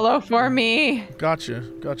green and yellow for me. Gotcha.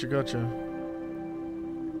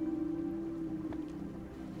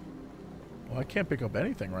 Well, I can't pick up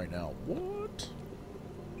anything right now. What?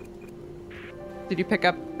 Did you pick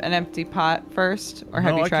up an empty pot first, or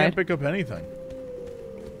have you tried? No, I can't pick up anything.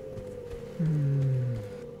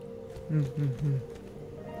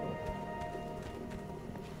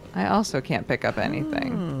 I also can't pick up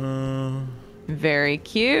anything. Very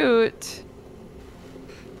cute.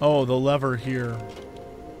 Oh, the lever here.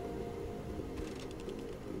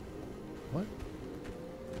 What?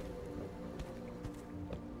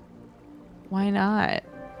 Why not?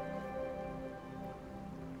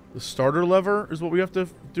 The starter lever is what we have to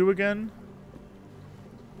do again?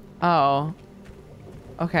 Oh.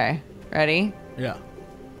 Okay. Ready? Yeah.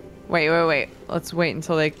 Wait. Let's wait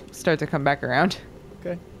until they start to come back around.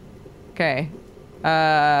 Okay. Okay.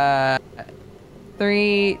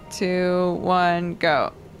 3, 2, 1,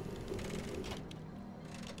 go.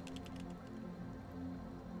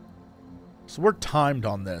 So we're timed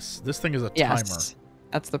on this. This thing is a timer.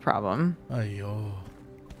 That's the problem. Ayo.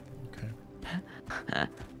 Okay.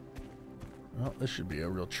 Well, this should be a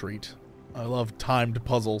real treat. I love timed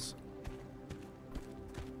puzzles.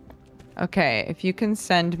 Okay, if you can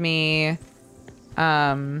send me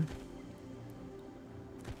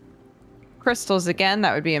crystals again,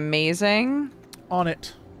 that would be amazing. On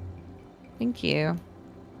it. Thank you.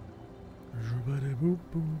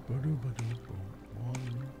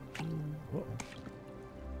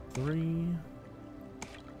 3.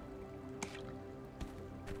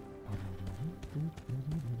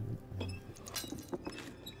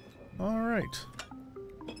 All right.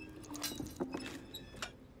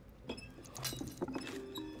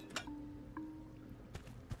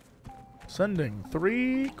 Sending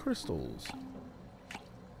 3 crystals.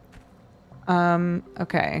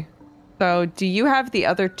 Okay. So, do you have the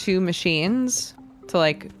other 2 machines to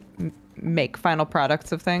like make final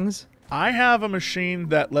products of things? I have a machine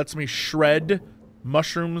that lets me shred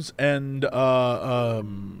mushrooms and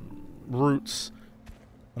roots.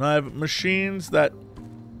 And I have machines that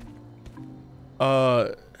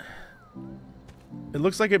it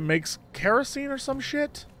looks like it makes kerosene or some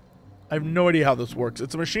shit. I have no idea how this works.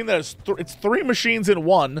 It's a machine that has it's 3 machines in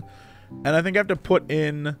one, and I think I have to put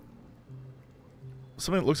in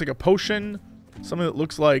something that looks like a potion, something that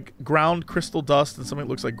looks like ground crystal dust, and something that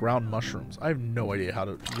looks like ground mushrooms. I have no idea how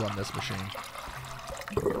to run this machine.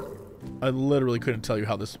 I literally couldn't tell you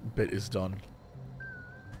how this bit is done.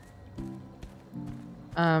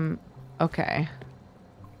 Okay.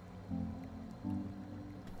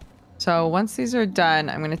 So once these are done,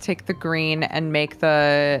 I'm gonna take the green and make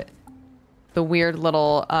the weird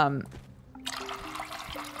little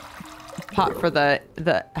pot for the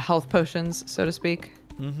health potions, so to speak.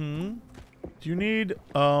 Mm-hmm. Do you need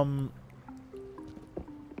Okay.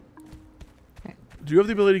 do you have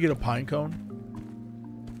the ability to get a pine cone?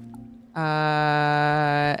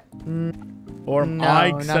 Or am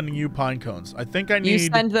I sending you pine cones? I think I need... You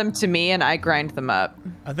send them to me and I grind them up.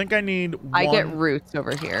 I think I need one... I get roots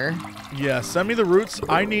over here. Yeah, send me the roots.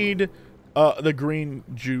 I need the green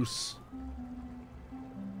juice.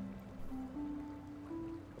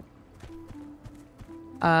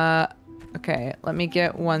 Okay, let me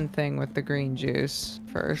get one thing with the green juice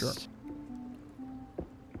first.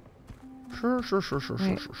 Sure.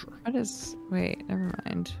 What is... Wait, never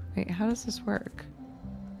mind. Wait, how does this work?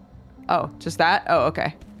 Oh, just that? Oh,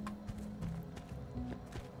 okay.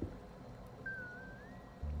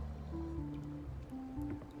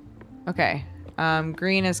 Okay.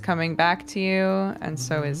 Green is coming back to you, and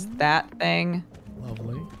so is that thing.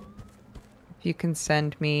 Lovely. If you can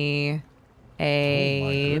send me Oh my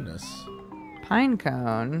a goodness. pine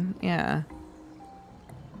cone. Yeah.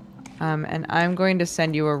 And I'm going to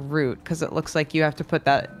send you a root, because it looks like you have to put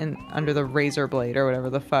that in under the razor blade or whatever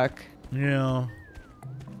the fuck. Yeah.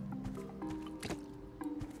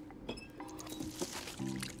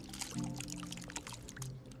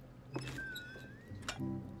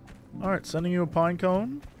 Alright, sending you a pine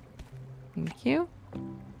cone. Thank you.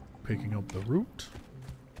 Picking up the root.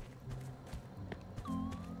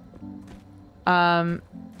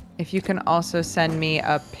 If you can also send me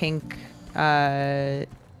a pink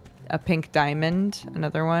diamond,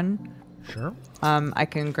 another one. Sure. I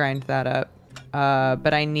can grind that up.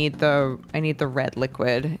 But I need the red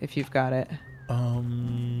liquid if you've got it.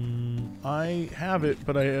 I have it,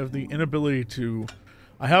 but I have the inability to...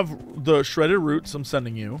 I have the shredded roots I'm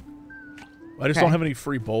sending you. I just don't have any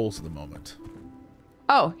free bowls at the moment.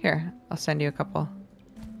 Oh, here. I'll send you a couple.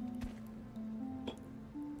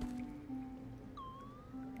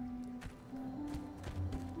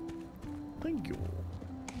 Thank you.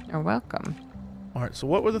 You're welcome. All right, so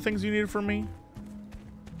what were the things you needed from me?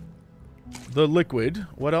 The liquid.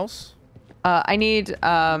 What else? I need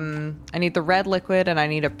the red liquid and I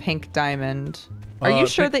need a pink diamond. Are you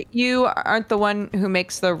sure that you aren't the one who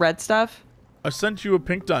makes the red stuff? I sent you a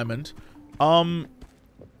pink diamond. I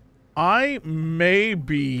may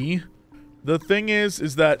be. The thing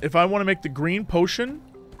is that if I want to make the green potion,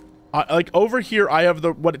 like over here, I have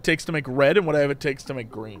what it takes to make red and what it takes to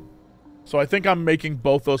make green. So I think I'm making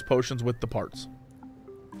both those potions with the parts.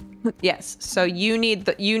 Yes. So you need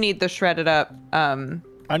the shredded up.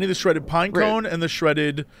 I need the shredded pine cone and the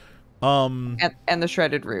shredded. And the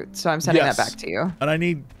shredded root. So I'm sending that back to you. And I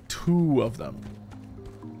need 2 of them.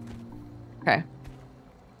 Okay.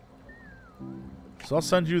 So I'll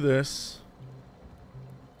send you this.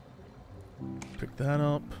 Pick that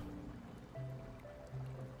up.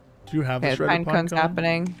 Do you have the shredded pine cone's cone?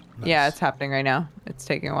 happening. Nice. Yeah, it's happening right now. It's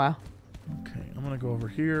taking a while. Okay, I'm gonna go over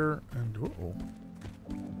here and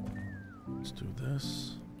let's do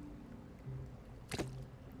this.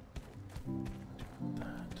 Do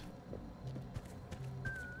that.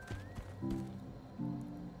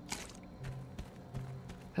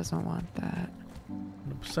 Doesn't want that. I'm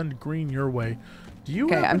gonna send green your way. Do you?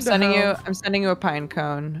 Okay, I'm sending you a pine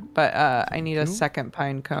cone, but I need a second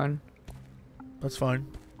pine cone. That's fine.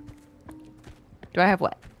 Do I have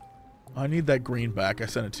what? I need that green back. I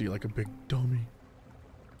sent it to you like a big dummy.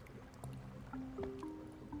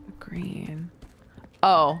 Green.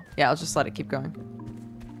 Oh, yeah, I'll just let it keep going.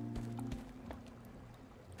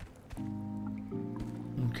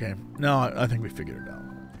 Okay. No, I think we figured it out.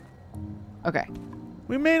 Okay.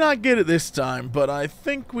 We may not get it this time, but I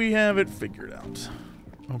think we have it figured out.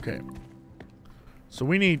 Okay. So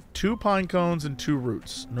we need 2 pine cones and 2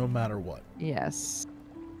 roots, no matter what. Yes.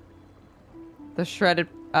 The shredded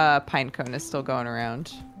pine cone is still going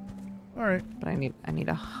around. All right. But I need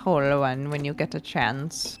a whole one when you get a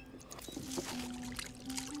chance.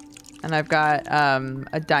 And I've got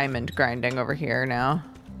a diamond grinding over here now.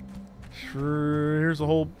 Sure. Here's a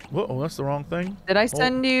whole. Whoa, that's the wrong thing. Did I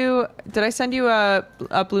send you a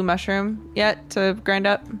blue mushroom yet to grind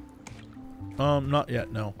up? Not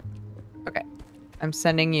yet. No. Okay. I'm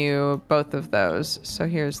sending you both of those. So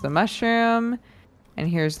here's the mushroom, and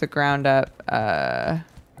here's the ground up.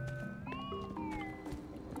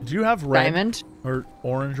 Do you have red diamond or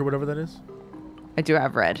orange or whatever that is? I do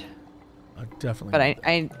have red. I definitely. But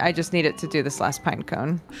I just need it to do this last pine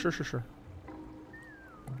cone. Sure.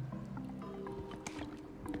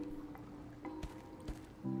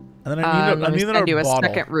 And then I need another bottle. A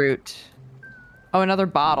second root. Oh, another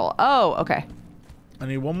bottle. Oh, okay. I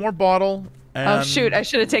need one more bottle. And oh shoot! I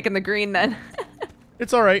should have taken the green then.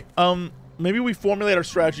 It's all right. Maybe we formulate our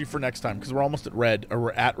strategy for next time because we're almost at red, or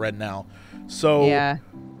we're at red now. So yeah.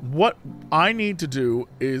 What I need to do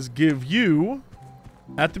is give you,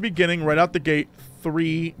 at the beginning, right out the gate,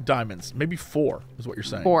 3 diamonds. Maybe 4 is what you're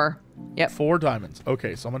saying. 4. Yep. 4 diamonds.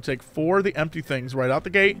 Okay, so I'm going to take 4 of the empty things right out the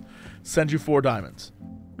gate, send you 4 diamonds.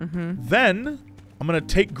 Mm-hmm. Then I'm going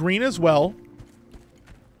to take green as well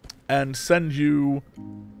and send you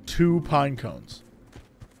 2 pine cones.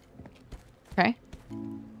 Okay.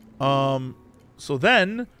 So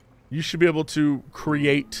then you should be able to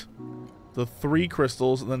create the 3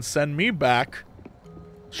 crystals and then send me back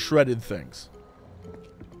shredded things.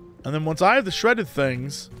 And then once I have the shredded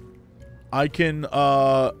things, I can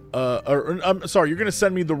I'm sorry, you're gonna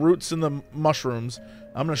send me the roots and the mushrooms.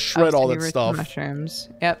 I'm gonna shred all that stuff. Mushrooms.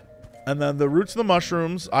 Yep. And then the roots and the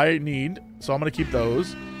mushrooms I need, so I'm gonna keep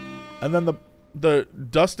those. And then the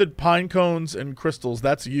dusted pine cones and crystals,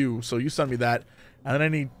 that's you, so you send me that. And then I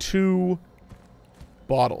need 2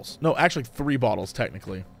 bottles. No, actually 3 bottles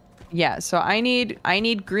technically. Yeah, so I need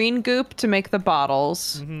green goop to make the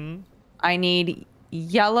bottles. Mm-hmm. I need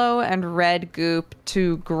yellow and red goop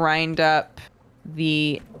to grind up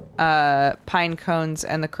the pine cones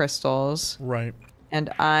and the crystals. Right.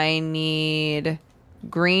 And I need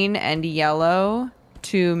green and yellow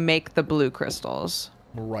to make the blue crystals.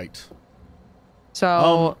 Right.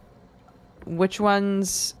 So which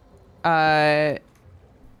ones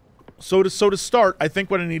So to start, I think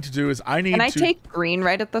what I need to do is I take green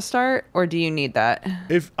right at the start, or do you need that?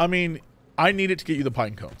 I need it to get you the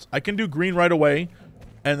pine cones. I can do green right away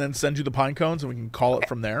and then send you the pine cones and we can call it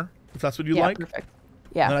from there, if that's what you like. Perfect.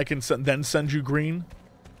 Yeah. And then I can send you green.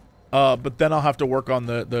 But then I'll have to work on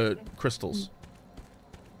the crystals.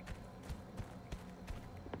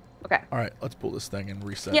 Okay. All right, let's pull this thing and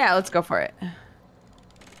reset. Yeah, let's go for it.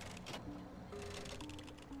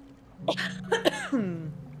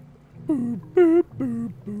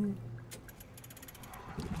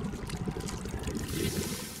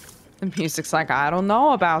 The music's like, I don't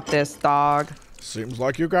know about this, dog. Seems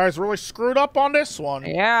like you guys really screwed up on this one.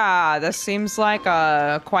 Yeah, this seems like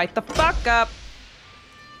quite the fuck up.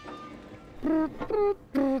 And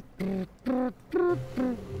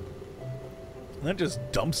then just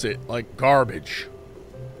dumps it like garbage.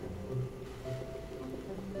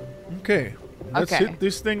 Okay. Let's hit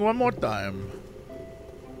this thing one more time.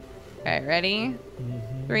 Okay, ready?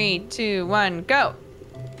 3, 2, 1, go.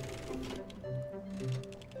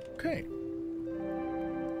 Okay.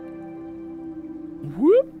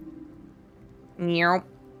 Whoop. Meow.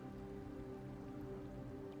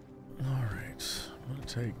 Alright. I'm going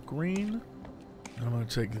to take green. And I'm going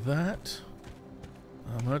to take that.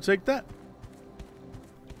 I'm going to take that.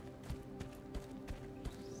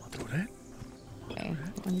 I'll do that. Okay,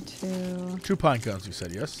 1, 2. 2 pine cones, you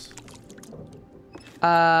said, yes?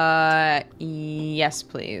 Yes,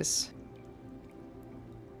 please.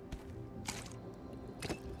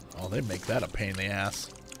 Oh, they make that a pain in the ass.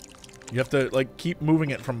 You have to, like, keep moving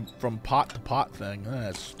it from pot to pot thing.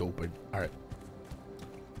 That's stupid. Alright.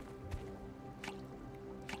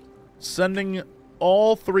 Sending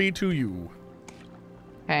all 3 to you.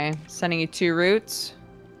 Okay, sending you 2 roots.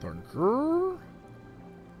 Dunker.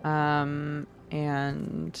 And...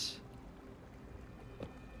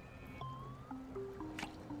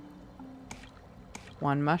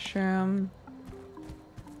 one mushroom.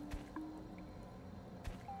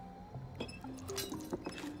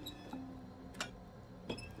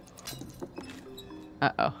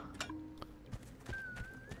 Uh-oh.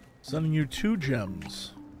 Sending you 2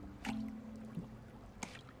 gems.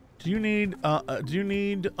 Do you need, I'll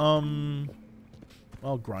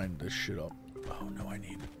grind this shit up. Oh, no, I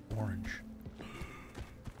need orange.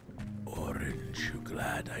 Orange, you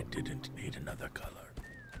glad I didn't need another color.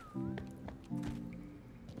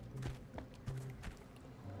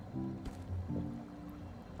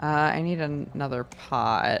 I need another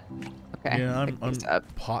pot. Okay. Yeah, I'm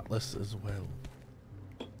potless as well.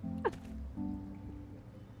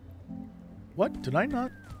 What? Did I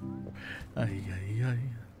not? Ay, ay, ay.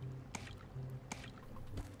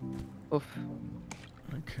 Oof.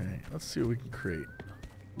 Okay, let's see what we can create.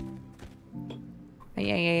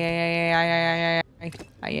 Ay, ay, ay, ay, ay, ay,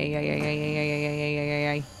 ay, ay, ay, ay, ay, ay,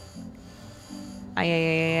 ay, ay,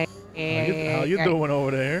 ay, ay. How you doing over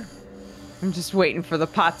there? I'm just waiting for the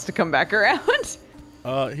pots to come back around.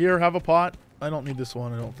 Here, have a pot. I don't need this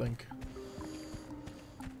one, I don't think.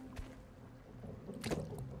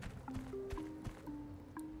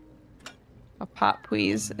 A pot,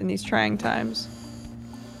 please, in these trying times.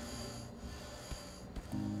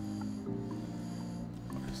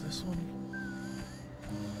 What is this one?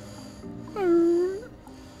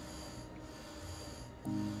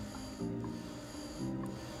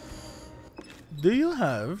 Do you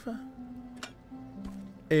have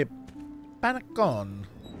a panacon?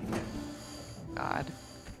 God.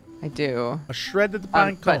 I do. A shredded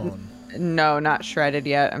panacon? No, not shredded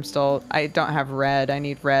yet. I don't have red. I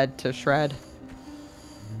need red to shred.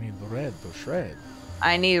 You need the red to shred.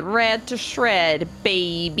 I need red to shred,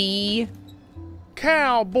 baby.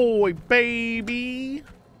 Cowboy, baby.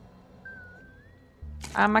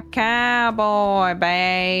 I'm a cowboy,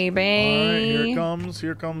 baby. Alright,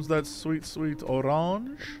 here comes that sweet, sweet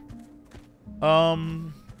orange.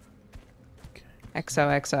 Okay.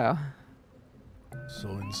 XOXO. So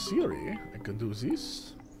in theory, I can do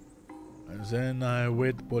this. And then I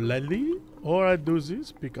wait politely. Or I do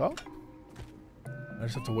this, pick up. I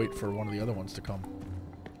just have to wait for one of the other ones to come.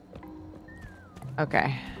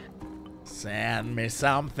 Okay. Send me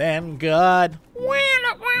something good.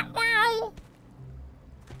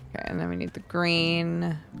 Okay, and then we need the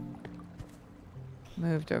green.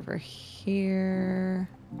 Moved over here.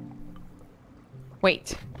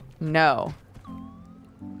 Wait. No.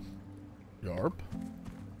 Yarp.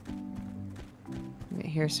 Right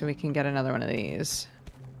here so we can get another one of these.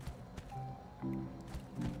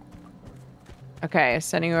 Okay,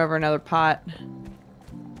 sending you over another pot.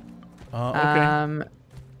 Okay.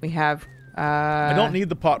 We have I don't need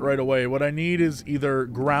the pot right away. What I need is either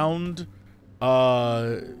ground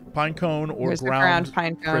pine cone or ground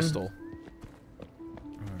pine cone. crystal.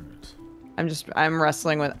 I'm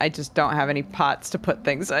wrestling with, I just don't have any pots to put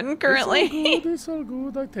things in currently. It's all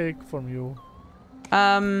good. I take from you.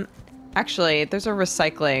 Actually, there's a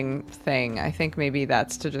recycling thing. I think maybe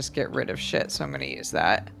that's to just get rid of shit, so I'm gonna use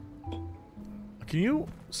that. Can you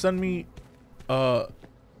send me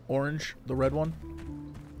orange, the red one?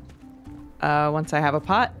 Once I have a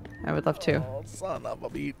pot, I would love to. Oh, son of a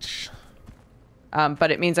bitch. But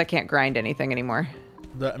it means I can't grind anything anymore.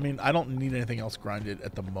 I mean, I don't need anything else grinded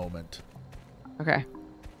at the moment. Okay.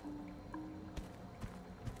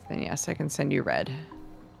 Then yes, I can send you red.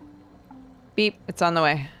 Beep. It's on the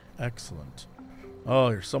way. Excellent. Oh,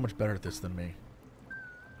 you're so much better at this than me.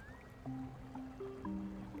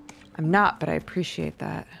 I'm not, but I appreciate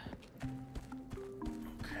that.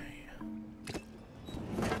 Okay.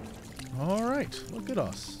 All right. Look at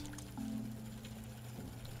us.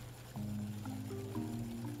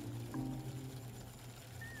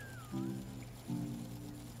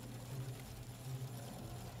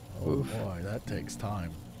 Oh boy, that takes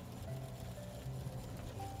time.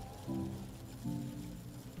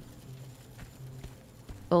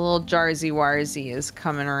 The little Jarzy Warzy is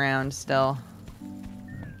coming around still.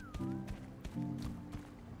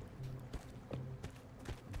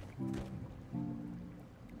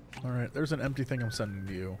 Alright, there's an empty thing I'm sending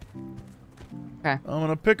to you. Okay. I'm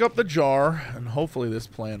gonna pick up the jar, and hopefully this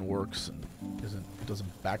plan works and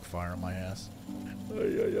doesn't backfire on my ass. Ay,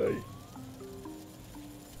 ay, ay.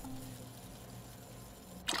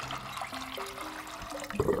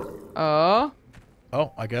 Oh.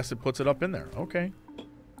 Oh, I guess it puts it up in there. Okay.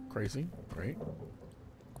 Crazy. Great.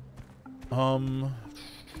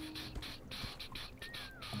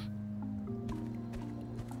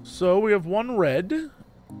 So we have one red.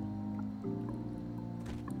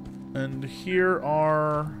 And here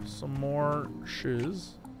are some more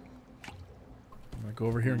shiz. I'm gonna go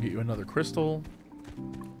over here and get you another crystal.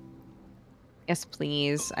 Yes,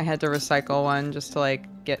 please. I had to recycle one just to,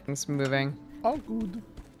 like, get things moving. Oh, good.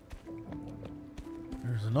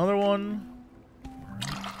 There's another one.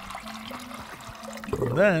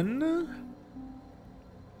 And then...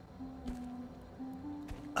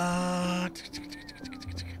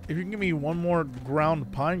 if you can give me one more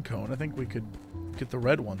ground pine cone, I think we could get the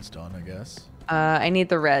red ones done, I guess. I need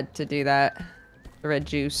the red to do that. The red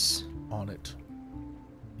juice. On it.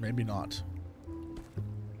 Maybe not.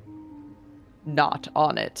 Not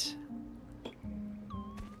on it.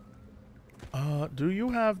 Do you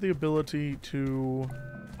have the ability to...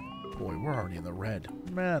 Boy, we're already in the red.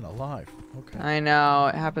 Man alive. Okay. I know.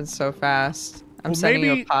 It happens so fast. I'm Well, sending you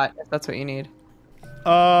maybe- a pot if that's what you need.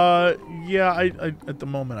 Yeah, I at the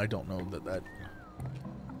moment, I don't know that... I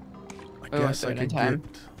We won't guess do I it in could time.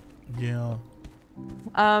 get... Yeah.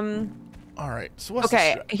 Alright, so what's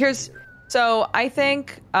Okay, the here's... So, I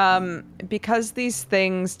think, because these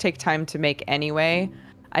things take time to make anyway,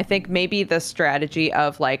 I think maybe the strategy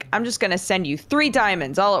of, like, I'm just gonna send you 3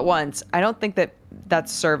 diamonds all at once, I don't think that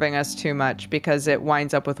that's serving us too much, because it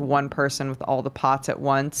winds up with one person with all the pots at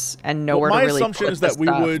once, and nowhere my to really assumption put is the that we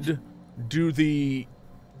stuff. would do the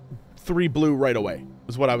 3 blue right away,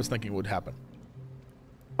 is what I was thinking would happen.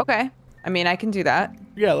 Okay. I mean, I can do that.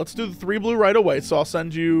 Yeah, let's do the 3 blue right away. So I'll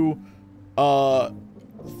send you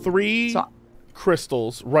 3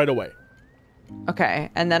 crystals right away. Okay,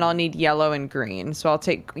 and then I'll need yellow and green. So I'll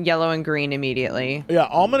take yellow and green immediately. Yeah,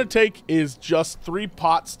 all I'm going to take is just 3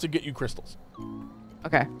 pots to get you crystals.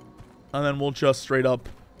 Okay. And then we'll just straight up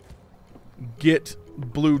get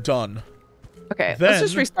blue done. Okay, Then- let's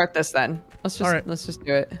just restart this then. Let's All right. just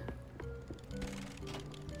do it.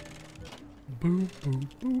 Boo, boo,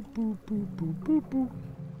 boo, boo, boo, boo, boo, boo.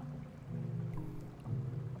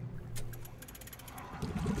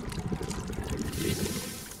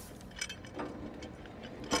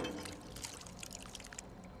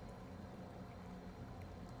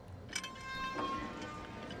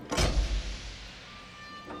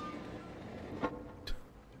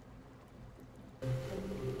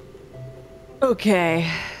 Okay.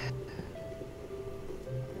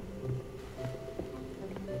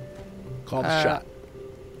 Call the shot.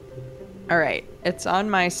 All right, it's on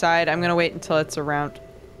my side. I'm gonna wait until it's around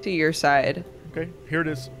to your side. Okay, here it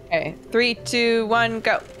is. Okay, 3, 2, 1,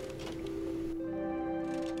 go.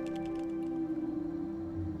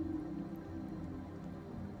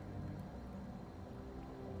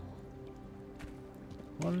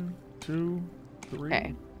 One, two, three.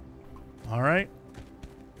 Okay, All right.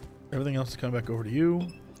 Everything else is coming back over to you.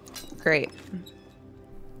 great.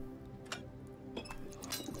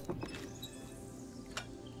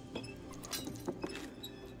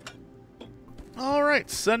 All right,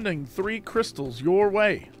 sending 3 crystals your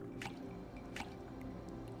way.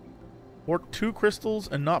 Or 2 crystals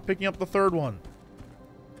and not picking up the 3rd one.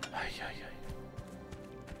 Ay, ay, ay.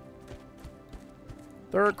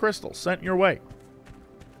 3rd crystal sent your way.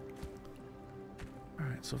 All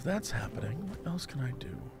right, so if that's happening, what else can I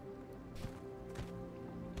do?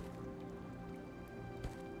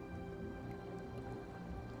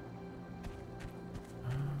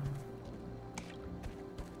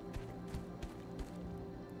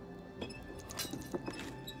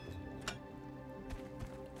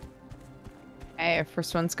 Okay,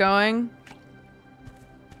 first one's going.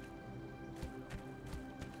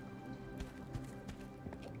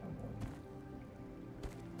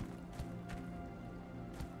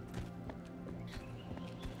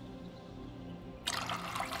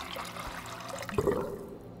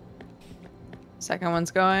 Second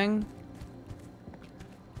one's going.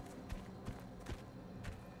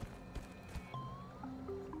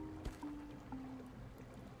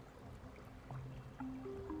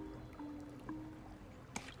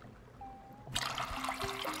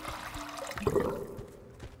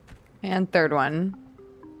 And third one.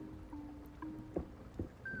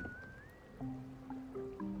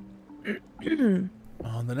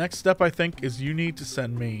 The next step, I think, is you need to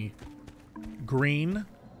send me green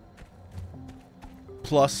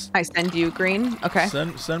plus... I send you green? Okay.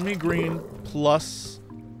 Send me green plus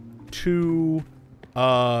 2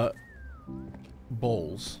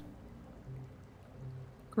 bowls.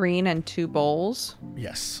 Green and 2 bowls?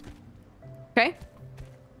 Yes. Okay.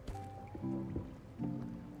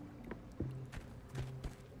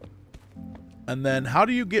 And then how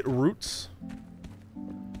do you get roots?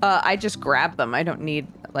 I just grab them. I don't need,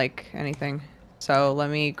 like, anything. So let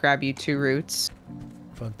me grab you 2 roots.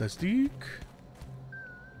 Fantastic.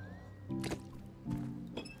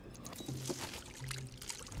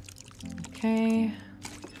 Okay.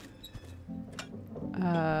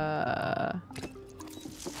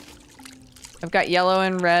 I've got yellow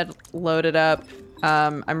and red loaded up.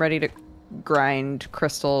 I'm ready to grind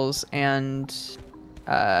crystals and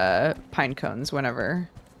pine cones whenever.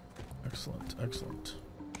 Excellent, excellent.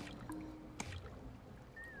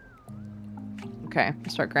 Okay,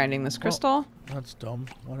 I'll start grinding this crystal. That's dumb.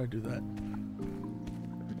 Why'd I do that?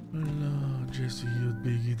 Hello, Jesse, you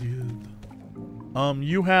big idiot.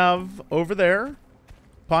 You have over there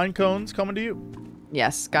pine cones coming to you.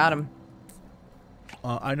 Yes, got him.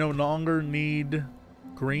 I no longer need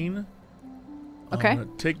green. Okay. I'm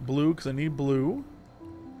gonna take blue because I need blue.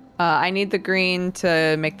 I need the green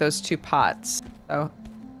to make those 2 pots. So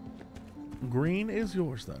Green is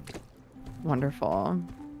yours then. wonderful.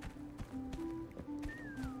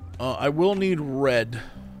 I will need red.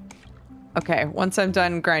 Okay, once I'm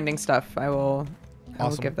done grinding stuff, I will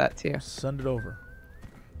Awesome. give that to you. Send it over.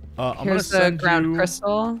 I'm Here's gonna the send ground you,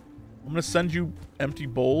 crystal. I'm gonna send you empty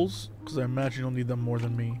bowls because I imagine you'll need them more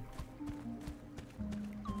than me.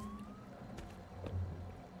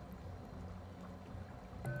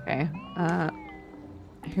 Okay.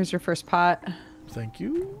 Here's your first pot. Thank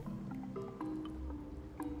you.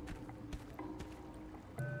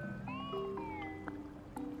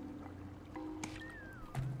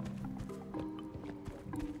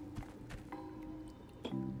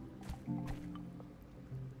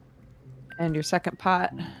 And your second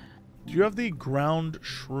pot. Do you have the ground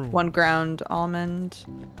shroom? 1 ground almond.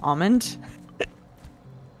 Almond?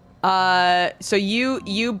 So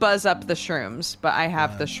you buzz up the shrooms, but I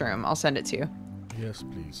have the shroom. I'll send it to you. Yes,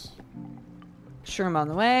 please. Shroom on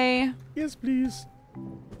the way. Yes, please.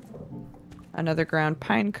 Another ground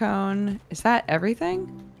pine cone. Is that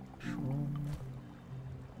everything? Shroom.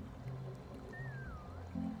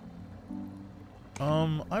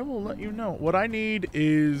 I will let you know. What I need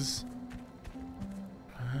is...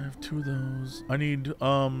 I have 2 of those. I need,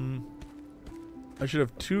 I should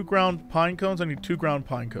have 2 ground pine cones. I need 2 ground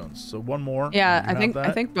pine cones. So 1 more. Yeah, You have I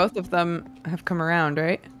that? think both of them have come around,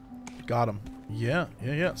 right? Got them. Yeah.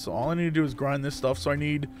 So all I need to do is grind this stuff. So I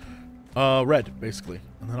need red, basically.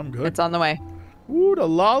 And then I'm good. It's on the way. Ooh, the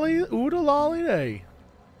lolly day.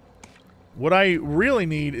 What I really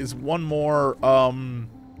need is 1 more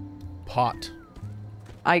pot.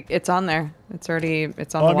 It's on there. It's on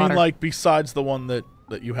the I water. mean, like, besides the one that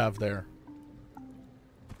you have there.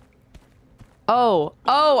 Oh,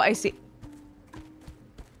 I see.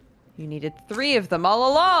 You needed 3 of them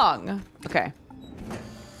all along. Okay.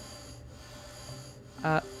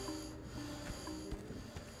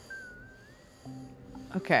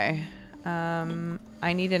 Okay.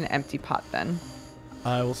 I need an empty pot then.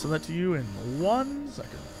 I will send that to you in 1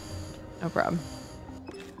 second. No problem.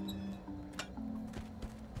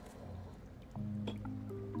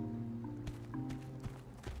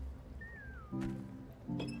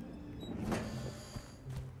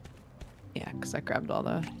 Yeah, because I grabbed all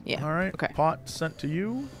the... Yeah. All right. Okay. Pot sent to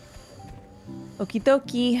you. Okie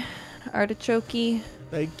dokie. Artichoke.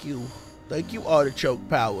 Thank you. Thank you, Artichoke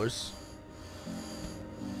Powers.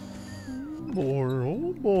 More,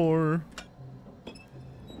 oh more.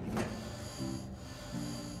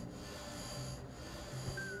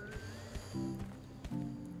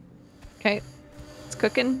 Okay. It's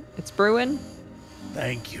cooking. It's brewing.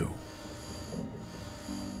 Thank you.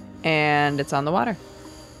 And it's on the water.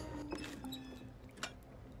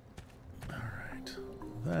 All right.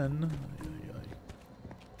 Then...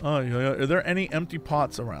 Are there any empty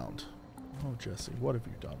pots around? Oh, Jesse, what have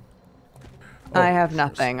you done? I have Jesse,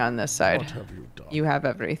 nothing on this side. What have you done? You have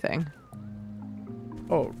everything.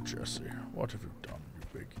 Oh, Jesse, What have you done,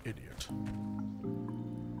 you big idiot?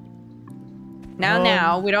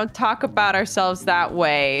 Now, we don't talk about ourselves that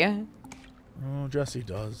way. Oh, Jesse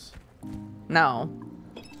does. No.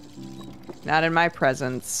 Not in my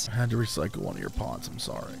presence. I had to recycle one of your pots. I'm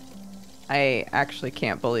sorry. I actually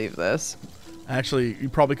can't believe this. Actually, you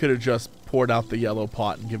probably could have just poured out the yellow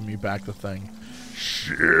pot and given me back the thing.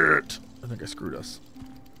 Shit. I think I screwed us.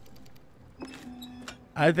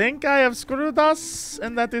 I think I have screwed us,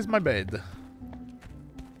 and that is my bed.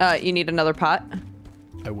 You need another pot?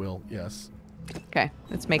 I will, yes. Okay,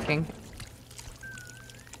 it's making.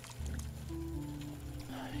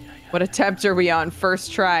 What attempt are we on?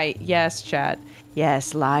 First try. Yes, chat.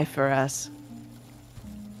 Yes, lie for us.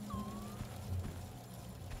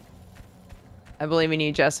 I believe in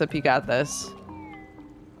you, Jessup. You got this.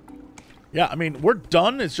 Yeah, I mean, we're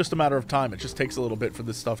done. It's just a matter of time. It just takes a little bit for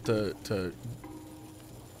this stuff to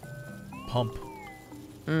pump.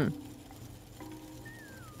 Mm.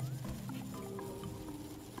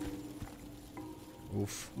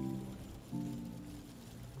 Oof.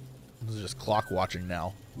 This is just clock watching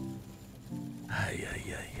now. Ay, ay,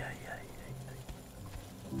 ay, ay, ay, ay.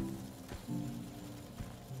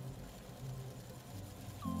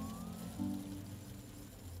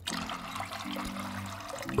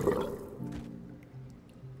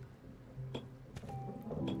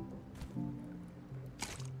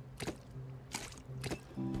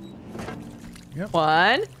 Yep.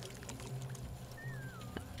 One.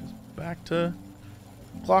 Back to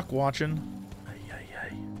clock watching. Ay, ay,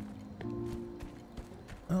 ay.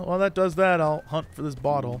 Oh, while that does that, I'll hunt for this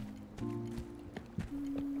bottle. Do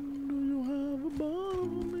you have a bottle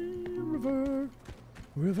for me,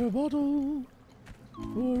 river bottle?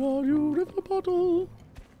 Where are you, river bottle?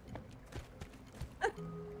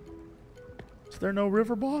 Is there no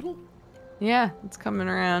river bottle? Yeah, it's coming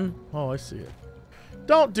around. Oh, I see it.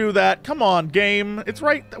 Don't do that. Come on, game. It's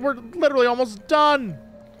right. We're literally almost done.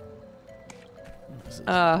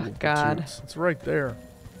 Oh, God. It's right there.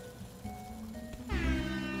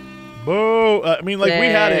 Boo. I mean, like, we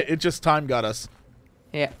had it. It just time got us.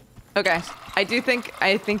 Yeah. Okay. I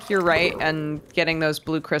think you're right, and getting those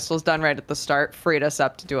blue crystals done right at the start freed us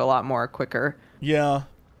up to do a lot more quicker. Yeah.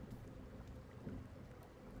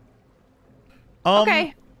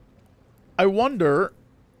 Okay. I wonder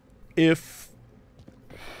if...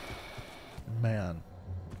 Man.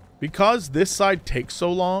 Because this side takes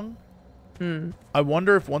so long, I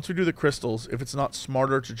wonder if once we do the crystals, if it's not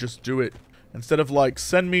smarter to just do it instead of like,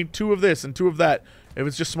 send me 2 of this and 2 of that, if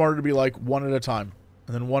it's just smarter to be like 1 at a time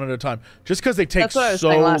and then 1 at a time. Just because they take That's what I was so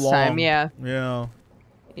saying last long. time, yeah. Yeah.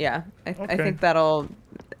 Yeah. I Okay. think it'll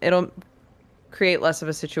create less of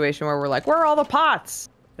a situation where we're like, where are all the pots?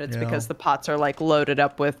 But it's because the pots are like loaded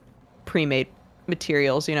up with pre-made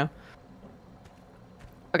materials, you know?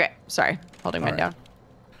 Okay, sorry. Holding mine down.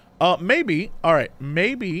 Maybe, all right,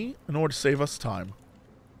 maybe in order to save us time,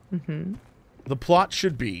 the plot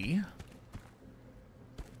should be,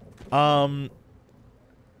 I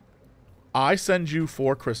send you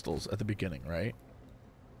 4 crystals at the beginning, right?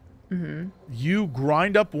 You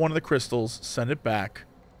grind up one of the crystals, send it back,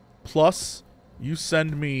 plus you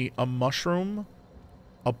send me a mushroom,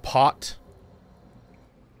 a pot,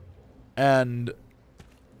 and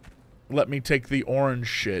let me take the orange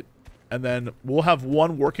shit. And then we'll have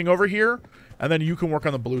one working over here, and then you can work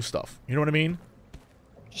on the blue stuff. You know what I mean?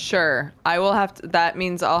 Sure. I will have to, that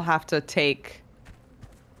means I'll have to take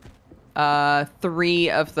 3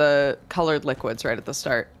 of the colored liquids right at the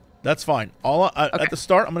start. That's fine. At the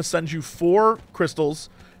start, I'm going to send you 4 crystals,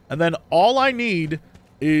 and then all I need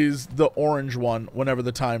is the orange one whenever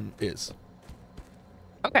the time is.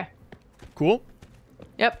 Okay. Cool?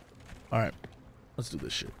 Yep. All right. Let's do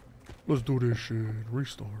this shit. Let's do this shit.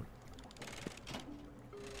 Restart.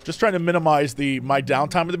 Just trying to minimize my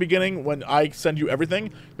downtime at the beginning. When I send you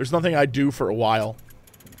everything, there's nothing I do for a while.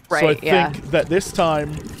 Right, so I think that this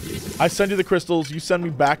time, I send you the crystals, you send me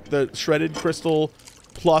back the shredded crystal,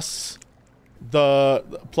 plus a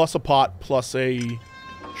pot, plus a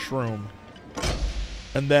shroom.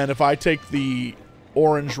 And then if I take the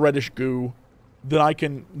orange reddish goo, then I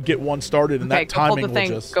can get one started, and that timing will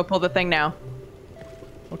just... Go pull the thing now.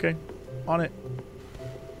 Okay. On it.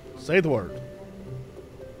 Say the word.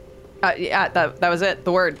 Yeah, that was it.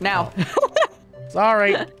 The word. Now.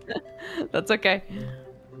 Sorry. That's okay.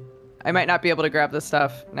 I might not be able to grab this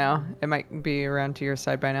stuff now. It might be around to your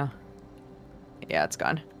side by now. Yeah, it's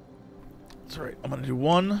gone. That's right. I'm going to do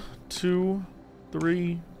 1, 2,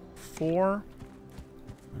 3, 4.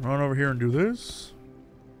 Run over here and do this.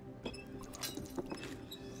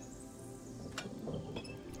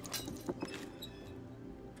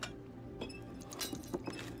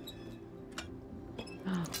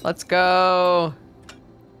 Let's go.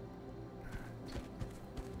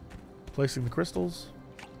 Placing the crystals.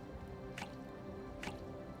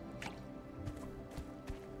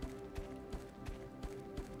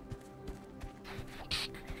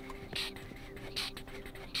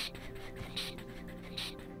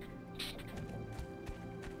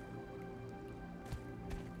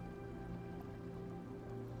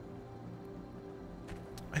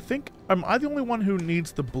 I think, am I the only one who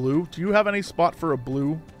needs the blue? Do you have any spot for a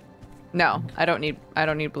blue? No, I don't need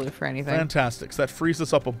blue for anything. Fantastic. So that frees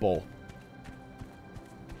us up a bowl.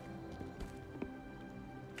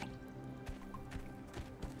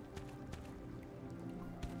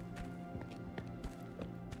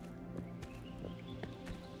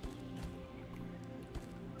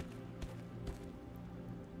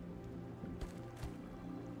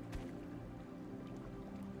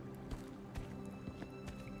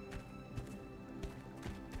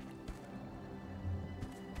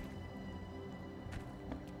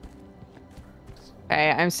 Okay,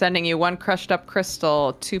 I'm sending you 1 crushed up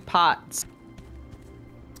crystal, 2 pots.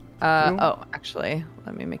 Oh, actually,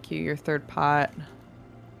 let me make you your 3rd pot.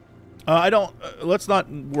 I don't, let's not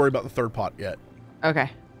worry about the 3rd pot yet. Okay.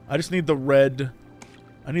 I just need the red.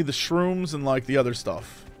 I need the shrooms and like the other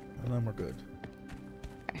stuff. And then we're good.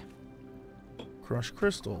 Okay. Crushed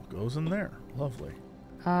crystal goes in there. Lovely.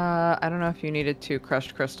 I don't know if you needed 2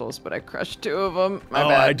 crushed crystals, but I crushed 2 of them. My Oh,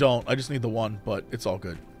 bad. I don't. I just need the 1, but it's all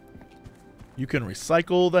good. You can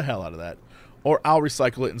recycle the hell out of that. Or I'll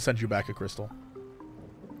recycle it and send you back a crystal.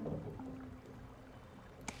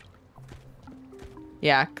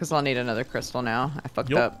 Yeah, because I'll need another crystal now. I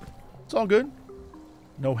fucked up. It's all good.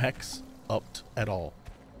 No hex upped at all.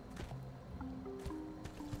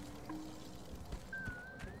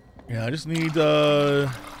 Yeah, I just need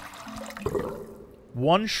 1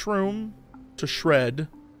 shroom to shred.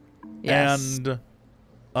 Yes. And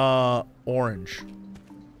orange.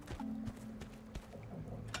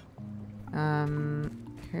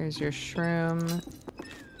 Here's your shroom.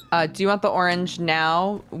 Do you want the orange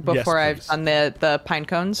now before I've done the pine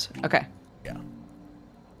cones? Okay. Yeah.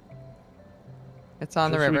 It's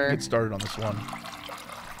on the We river. can get started on this one.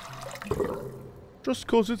 Just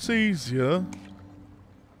cause it's easier.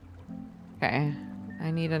 Okay.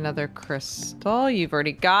 I need another crystal. You've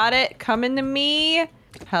already got it. Coming to me.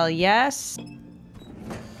 Hell yes.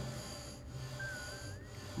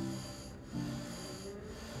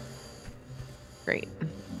 Great.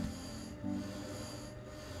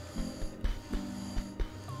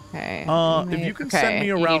 Okay. If you can send me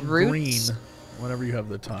around green roots? whenever you have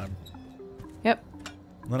the time. Yep.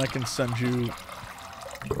 Then I can send you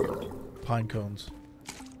pine cones.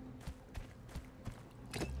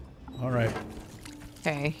 All right.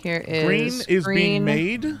 Okay, here is Green is being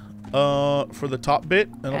made for the top bit.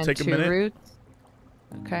 It'll take a minute. Roots.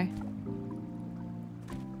 Okay.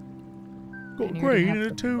 Got And you already green have and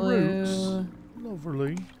the 2 blue. roots.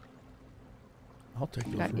 Lovely. I'll take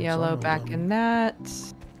those Got roots. yellow back in that.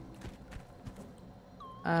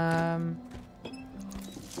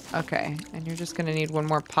 Okay, and you're just gonna need 1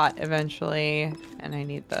 more pot eventually, and I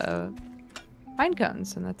need the pine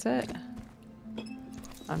cones, and that's it.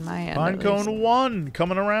 On my end. Pine cone 1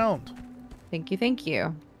 coming around. Thank you, thank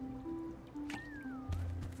you.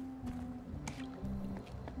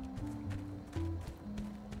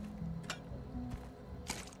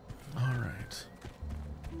 All right.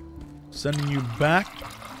 Sending you back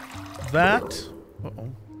that.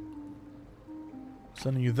 Uh-oh.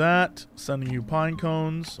 Sending you that. Sending you pine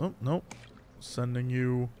cones. Oh, nope. Sending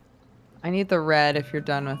you... I need the red if you're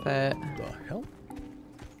done with it. The hell?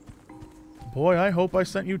 Boy, I hope I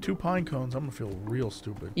sent you 2 pine cones. I'm gonna feel real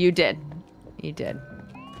stupid. You did. You did.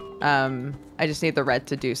 I just need the red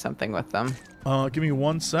to do something with them. Give me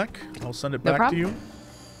 1 sec. I'll send it No back to problem.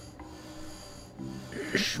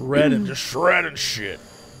 you. Shredding, just shredding shit.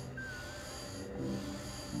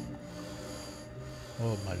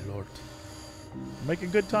 Oh my lord. We're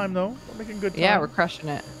making good time though. We're making good time. Yeah, we're crushing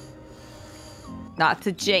it. Not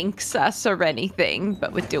to jinx us or anything,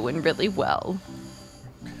 but we're doing really well.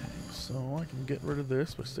 Okay, so I can get rid of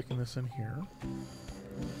this by sticking this in here.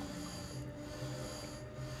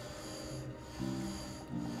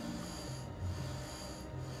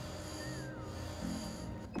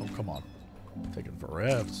 Oh, come on. Taking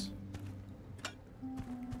forevs.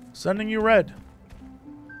 Sending you red.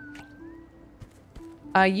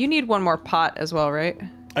 You need 1 more pot as well, right?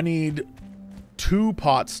 I need 2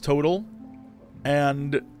 pots total.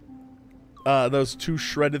 And those 2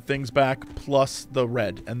 shredded things back plus the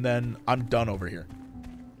red. And then I'm done over here.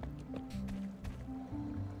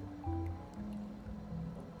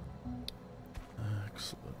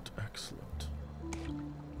 Excellent, excellent.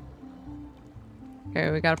 Okay,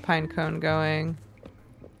 we got a pine cone going.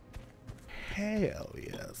 Hell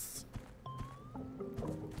yes.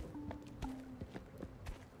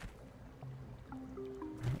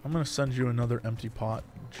 I'm gonna send you another empty pot,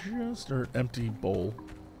 or empty bowl,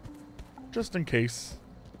 just in case.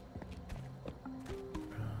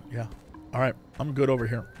 Yeah. All right, I'm good over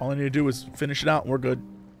here. All I need to do is finish it out, and we're good.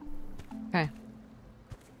 Okay.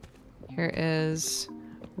 Here is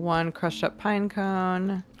one crushed up pine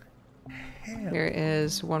cone. Hell. Here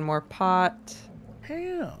is one more pot. Hell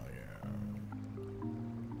yeah.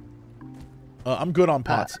 I'm good on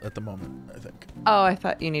pots at the moment, I think. Oh, I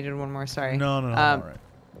thought you needed one more. Sorry. No, all right.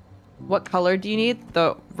 What color do you need?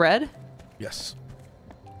 The red? Yes.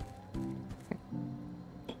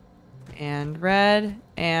 And red,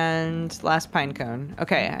 and last pine cone.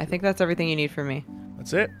 Okay, I think that's everything you need from me.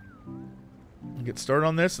 That's it. We get started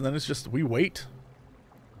on this, and then it's just we wait.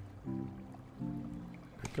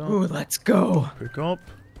 Pick up. Ooh, let's go. Pick up.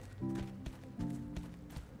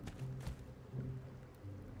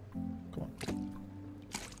 Come on.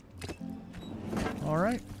 All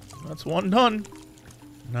right, that's one done.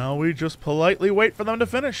 Now we just politely wait for them to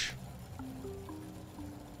finish.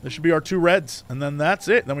 This should be our 2 reds, and then that's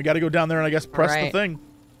it. Then we got to go down there and I guess press the thing.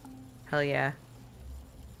 Hell yeah.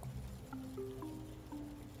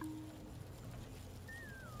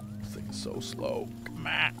 This thing is so slow. Come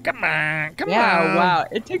on, come on, come on. Yeah, wow.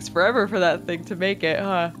 It takes forever for that thing to make it,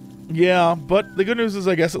 huh? Yeah, but the good news is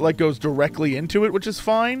I guess it like goes directly into it, which is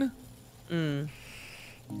fine. I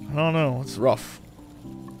don't know. It's rough.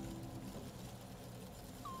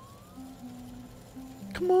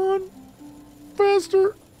 Come on.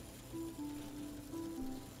 Faster.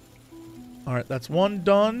 All right, that's one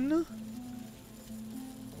done.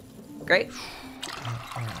 Great.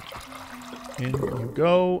 In you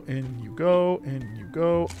go, in you go, in you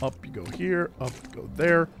go. Up you go here, up you go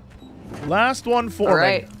there. Last one for All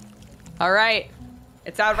right. All right.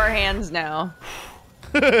 It's out of our hands now.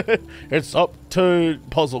 It's up to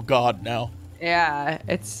Puzzle God now. Yeah,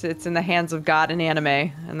 it's in the hands of God and anime,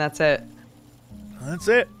 and that's it. That's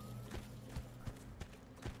it.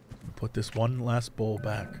 Put this one last bowl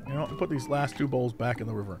back. You know, put these last 2 bowls back in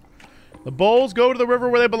the river. The bowls go to the river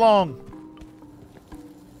where they belong.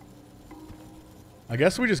 I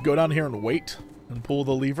guess we just go down here and wait and pull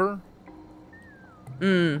the lever.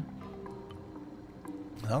 Nothing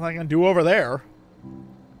I can do over there.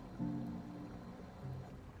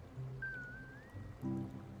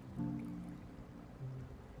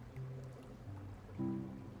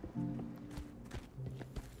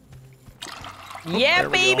 Yeah,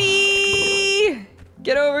 baby!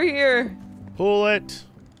 Get over here. Pull it.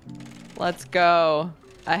 Let's go.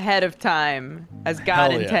 Ahead of time, as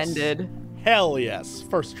God Hell yes. intended. Hell yes.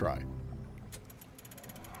 First try.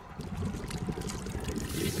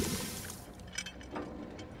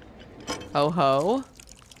 Ho ho.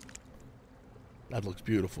 That looks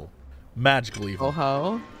beautiful. Magical even. Ho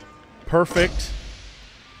ho. Perfect.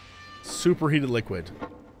 Superheated liquid.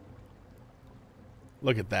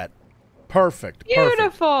 Look at that. Perfect.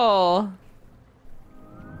 Beautiful.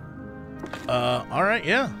 Perfect. All right,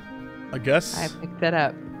 yeah. I guess. I picked that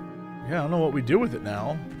up. Yeah, I don't know what we do with it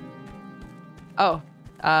now. Oh,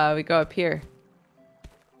 we go up here.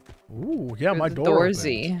 Ooh, yeah, my Through the door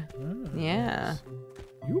doorsy. opened. Yeah.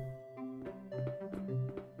 Yoop.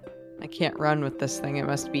 I can't run with this thing. It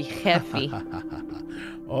must be heavy.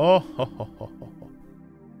 Oh, ho, ho, ho, ho.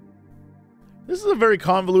 This is a very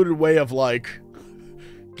convoluted way of like,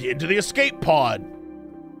 get into the escape pod.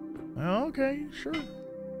 Okay, sure.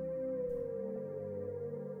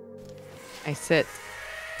 I sit.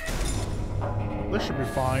 This should be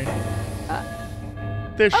fine.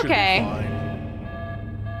 This should be fine.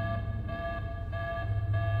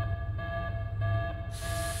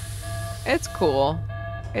 It's cool.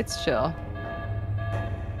 It's chill.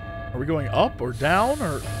 Are we going up or down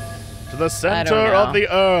or to the center know. of the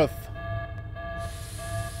earth?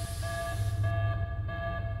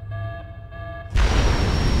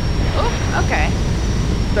 Oh, okay.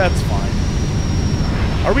 That's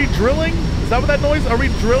fine. Are we drilling? Is that what that noise? Are we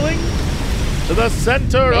drilling? To the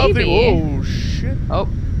center of the... Oh, shit. Oh.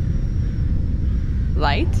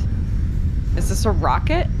 Light? Is this a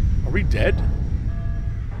rocket? Are we dead?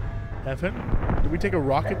 Heaven? Did we take a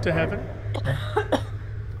rocket to heaven?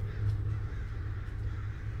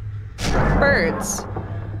 Birds.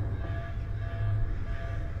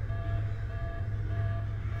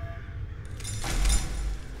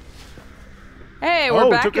 Hey, we're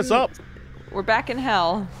back took us up. We're back in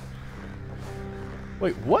hell.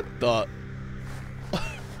 Wait, what the?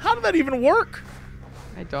 How did that even work?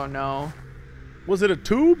 I don't know. Was it a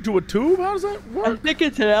tube to a tube? How does that work? I think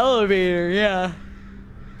it's an elevator, yeah.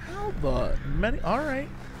 the many. All right.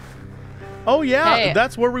 Oh, yeah. Hey.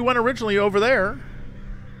 That's where we went originally, over there.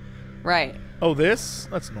 Right. Oh, this?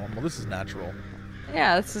 That's normal. This is natural.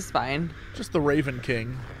 Yeah, this is fine. Just the Raven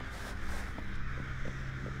King.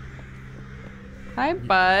 Hi,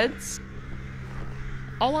 buds.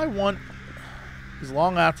 All I want is,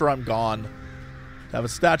 long after I'm gone, to have a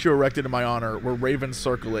statue erected in my honor where ravens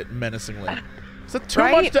circle it menacingly. Is that too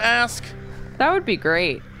much to ask? That would be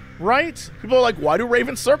great. Right? People are like, why do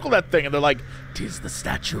ravens circle that thing? And they're like, 'tis the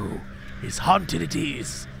statue. It's haunted it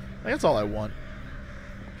is. Like, that's all I want.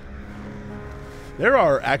 There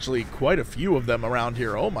are actually quite a few of them around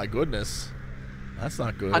here. Oh my goodness. That's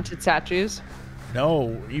not good. Haunted statues?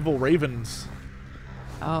 No, evil ravens.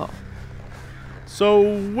 Oh.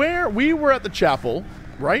 So where we were at the chapel,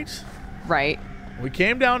 right? Right. We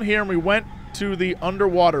came down here and we went to the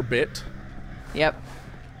underwater bit. Yep.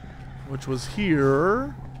 Which was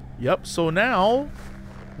here. Yep, so now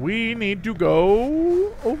we need to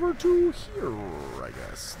go over to here, I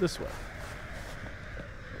guess. This way.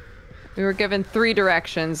 We were given 3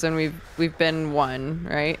 directions and we've been 1,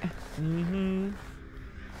 right? Mm-hmm.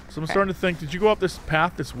 So I'm starting to think, did you go up this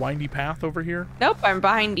path, this windy path over here? Nope, I'm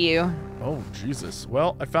behind you. Oh, Jesus.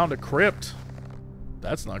 Well, I found a crypt.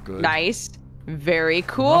 That's not good. Nice. Very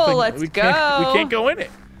cool. Let's go. We can't go in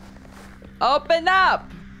it. Open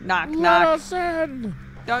up. Knock, Let knock. us in.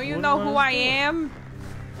 Don't you know who I am?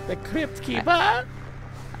 The Crypt Keeper.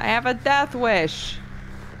 I have a death wish.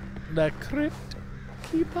 The Crypt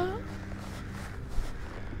Keeper.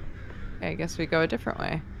 Okay, I guess we go a different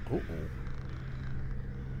way. Uh-oh.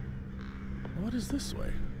 What is this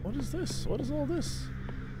way? What is this? What is all this?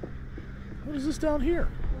 What is this down here?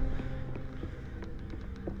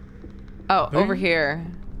 Oh, Hey. over here.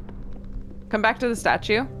 Come back to the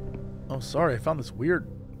statue. Oh, sorry. I found this weird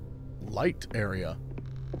light area.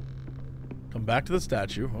 Come back to the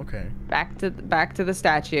statue. Okay. Back to the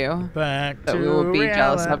statue. Back That to we will be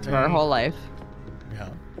jealous of reality. for our whole life. Yeah.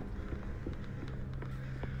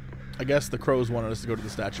 I guess the crows wanted us to go to the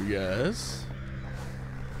statue. Yes.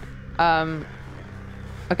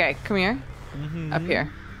 Okay, come here. Mm-hmm. Up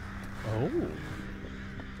here. Oh.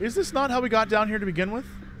 Is this not how we got down here to begin with?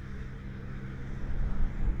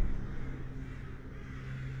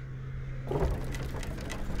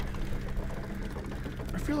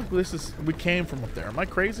 I feel like we came from up there. Am I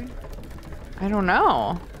crazy? I don't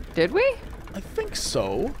know. Did we? I think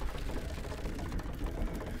so.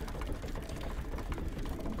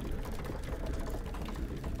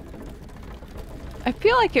 I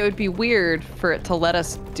feel like it would be weird for it to let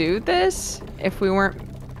us do this if we weren't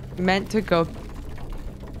meant to go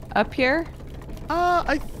up here.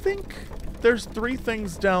 I think there's 3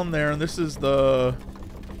 things down there, and this is the...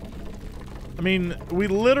 I mean, we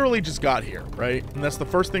literally just got here, right? And that's the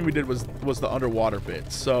first thing we did was the underwater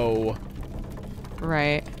bit, so...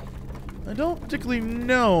 Right. I don't particularly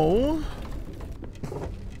know.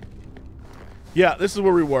 Yeah, this is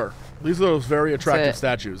where we were. These are those very attractive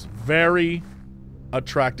statues. Very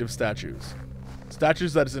attractive statues.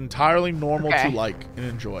 Statues that is entirely normal to like and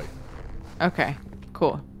enjoy. Okay,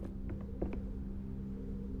 cool.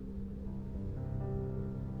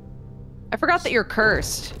 I forgot that you're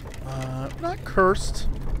cursed. Not cursed.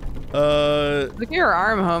 Look at your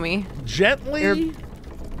arm, homie. Gently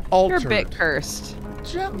altered. You're a bit cursed.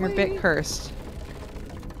 Gently You're a bit cursed.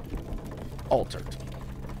 altered.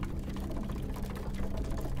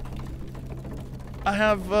 I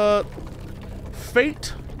have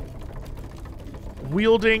fate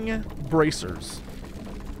wielding bracers.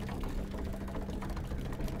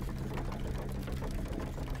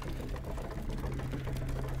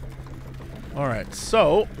 Alright,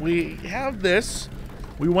 so we have this.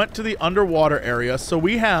 We went to the underwater area, so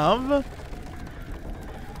we have...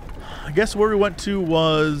 I guess where we went to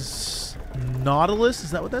was Nautilus.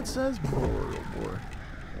 Is that what that says?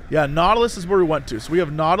 Yeah, Nautilus is where we went to. So we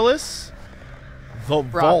have Nautilus, the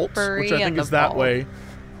vault, which I think is that way.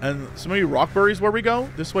 And so maybe Rockbury is where we go?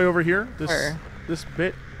 This way over here? This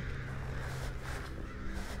bit?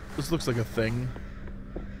 This looks like a thing.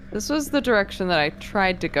 This was the direction that I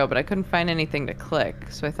tried to go, but I couldn't find anything to click.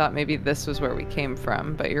 So I thought maybe this was where we came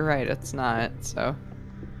from, but you're right, it's not, so.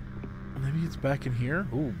 Maybe it's back in here?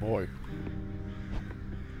 Oh, boy.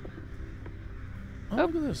 Oh,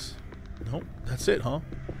 look at this. Nope, that's it, huh?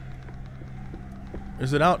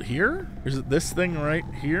 Is it out here? Is it this thing right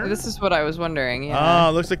here? This is what I was wondering, yeah. Ah,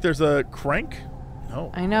 looks like there's a crank.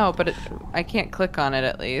 No. I know, but I can't click on it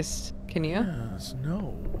at least. Can you? Yes,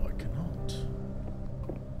 no, I cannot.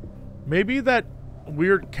 Maybe that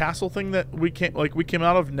weird castle thing that we came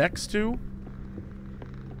out of next to?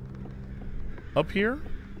 Up here?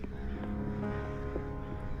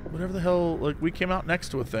 whatever the hell, like, we came out next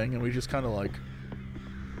to a thing and we just kind of, like,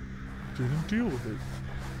 didn't deal with it.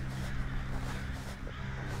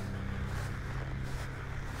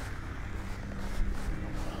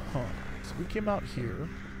 Huh. So we came out here.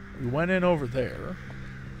 We went in over there.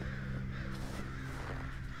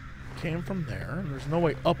 Came from there, and there's no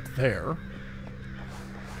way up there.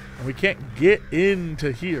 And we can't get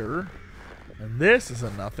into here. And this is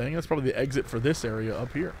a nothing. That's probably the exit for this area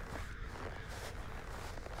up here.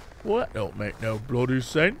 What? Don't make no bloody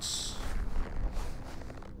sense.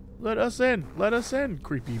 Let us in. Let us in,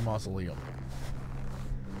 creepy mausoleum.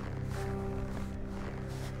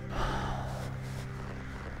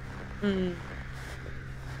 Mm.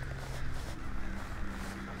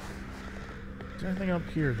 Is there anything up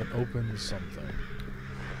here that opens something?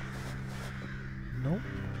 Nope.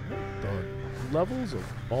 What the levels of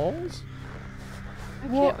balls?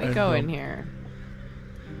 Why can't we go in here?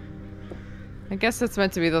 I guess it's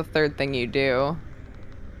meant to be the third thing you do.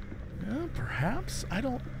 Yeah, perhaps. I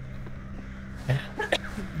don't.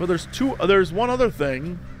 But there's one other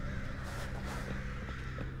thing.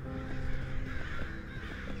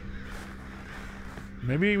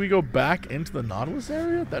 Maybe we go back into the Nautilus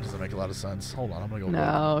area? That doesn't make a lot of sense. Hold on, I'm gonna go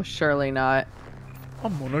No, look. surely not.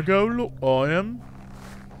 I'm gonna go look. I am.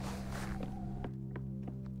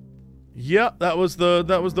 Yeah, that was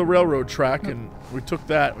the railroad track, and we took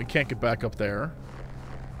that. We can't get back up there.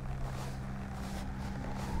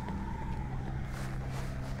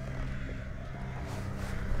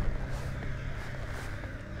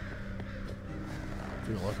 I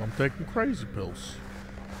feel like I'm taking crazy pills.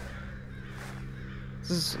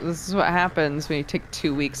 This is what happens when you take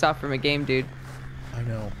 2 weeks off from a game, dude. I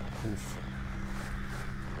know. Oof.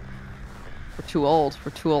 We're too old.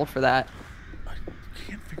 We're too old for that. I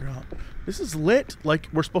can't figure out. This is lit. Like,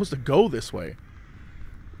 we're supposed to go this way.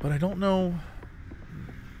 But I don't know.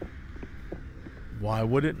 Why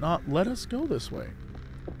would it not let us go this way?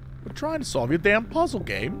 We're trying to solve your damn puzzle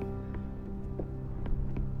game.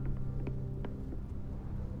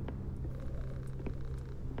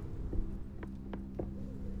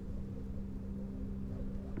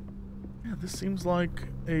 Yeah, this seems like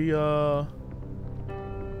a, I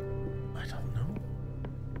don't know.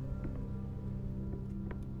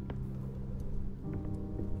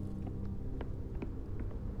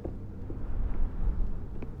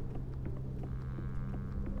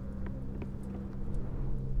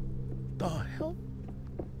 The hell?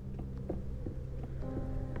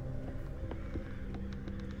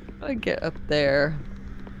 I get up there.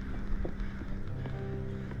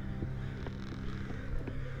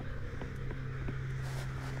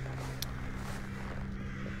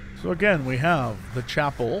 So again, we have the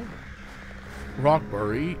chapel,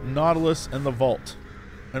 Rockbury, Nautilus, and the vault.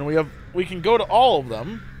 And we can go to all of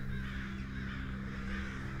them.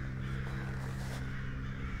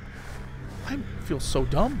 I feel so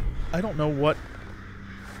dumb. I don't know what.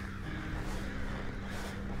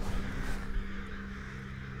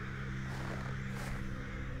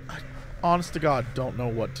 I, honest to God, don't know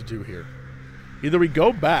what to do here. Either we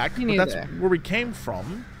go back, but that's where we came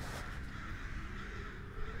from.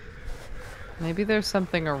 Maybe there's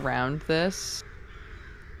something around this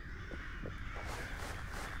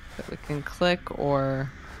that we can click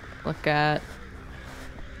or look at.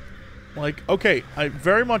 Like, okay, I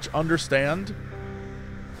very much understand.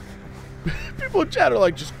 People in chat are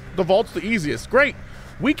like, just the vault's the easiest. Great.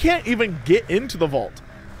 We can't even get into the vault.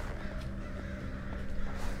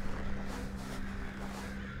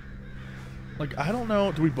 Like, I don't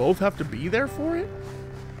know. Do we both have to be there for it?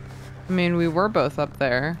 I mean, we were both up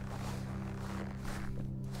there.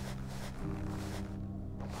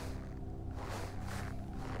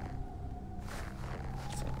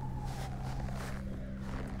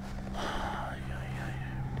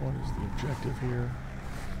 What is the objective here?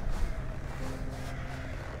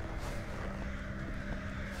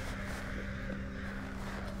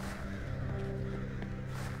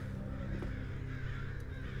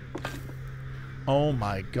 Oh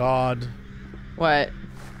my God. What?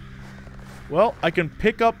 Well, I can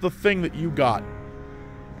pick up the thing that you got.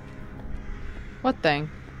 What thing?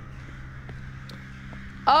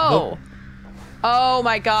 Oh. Oh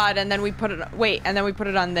my God. And then we put it, wait, and then we put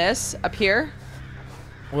it on this up here.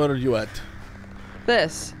 What are you at?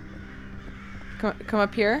 This. Come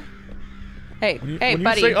up here. Hey, When you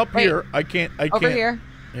buddy. say up wait. here, I can't. Over here.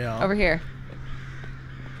 Yeah. Over here.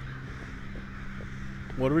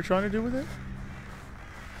 What are we trying to do with it?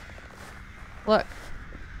 Look.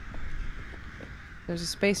 There's a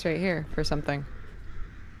space right here for something.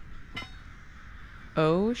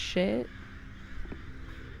 Oh shit.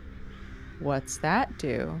 What's that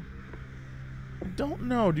do? I don't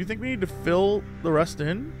know. Do you think we need to fill the rest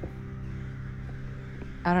in?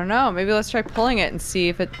 I don't know. Maybe let's try pulling it and see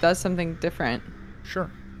if it does something different.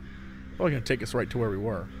 Sure. Probably gonna take us right to where we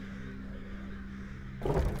were.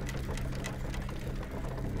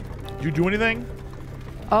 Did you do anything?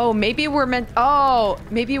 Oh, maybe we're meant. Oh,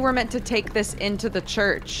 maybe we're meant to take this into the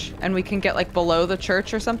church, and we can get like below the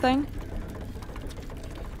church or something.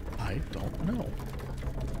 I don't know.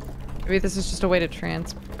 Maybe this is just a way to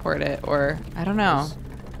transport it, or I don't know.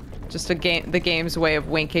 Just a game. The game's way of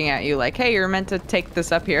winking at you, like, "Hey, you're meant to take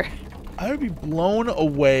this up here." I would be blown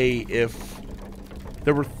away if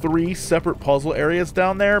there were 3 separate puzzle areas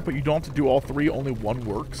down there, but you don't have to do all 3. Only one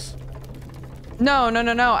works. No.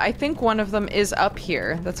 I think one of them is up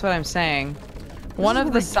here. That's what I'm saying. One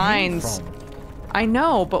of the signs. I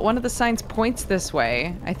know, but one of the signs points this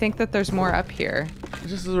way. I think that there's more up here.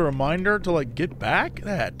 Just as a reminder to like get back.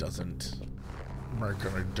 That doesn't make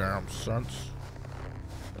any damn sense.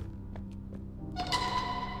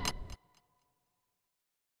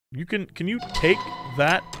 You can you take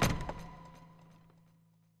that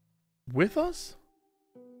with us?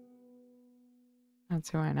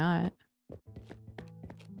 That's why not.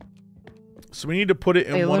 So we need to put it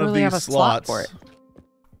in one of these slots. Slot for it.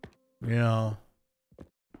 Yeah.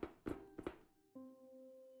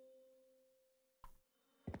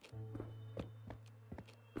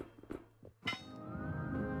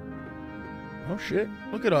 Oh shit,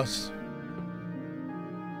 look at us.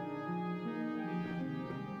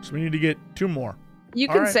 So we need to get 2 more. You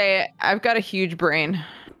can say it. I've got a huge brain.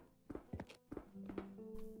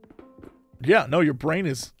 Yeah, no, your brain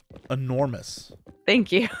is enormous.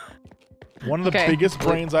 Thank you. One of the biggest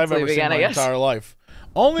brains I've ever seen in my entire life.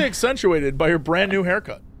 Only accentuated by your brand new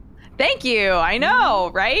haircut. Thank you. I know,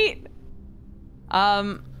 right?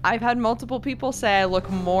 I've had multiple people say I look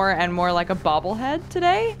more and more like a bobblehead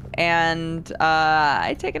today, and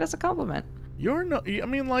I take it as a compliment. You're no, I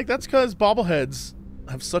mean, like, that's because bobbleheads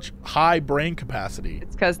have such high brain capacity.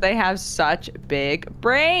 It's because they have such big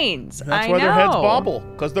brains. And that's why their heads bobble,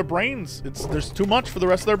 because their brains, there's too much for the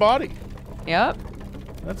rest of their body. Yep.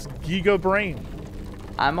 That's giga brain.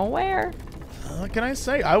 I'm aware. What can I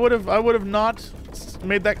say? I would have not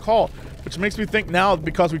made that call, which makes me think now,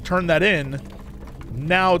 because we turned that in,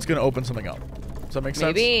 now it's going to open something up. Does that make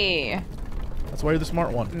sense? Maybe. That's why you're the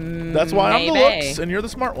smart one. That's why I'm the looks and you're the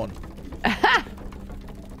smart one.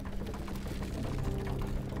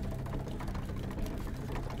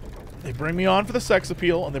 They bring me on for the sex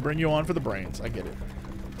appeal, and they bring you on for the brains. I get it.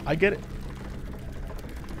 I get it.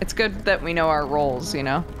 It's good that we know our roles, you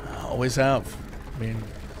know? Always have. I mean,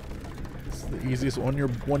 it's the easiest when you're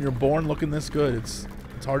born looking this good. It's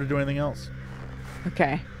hard to do anything else.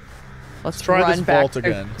 Okay. Let's try run this back vault to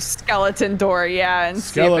again. Skeleton door, yeah, and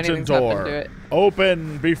skeleton see if anything's door. happened to it.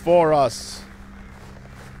 Open before us.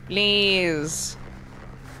 Please.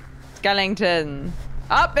 Skeleton.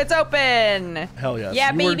 Up, it's open. Hell yes.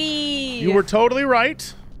 Yeah, baby. You were totally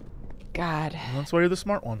right. God. And that's why you're the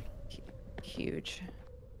smart one. Huge.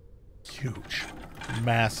 Huge.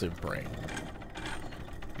 Massive brain.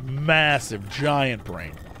 Massive, giant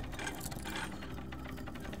brain.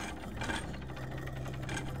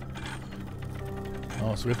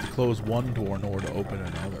 Oh, so we have to close one door in order to open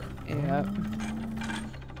another. Yep.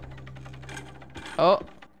 Oh.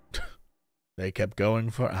 They kept going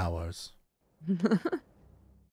for hours.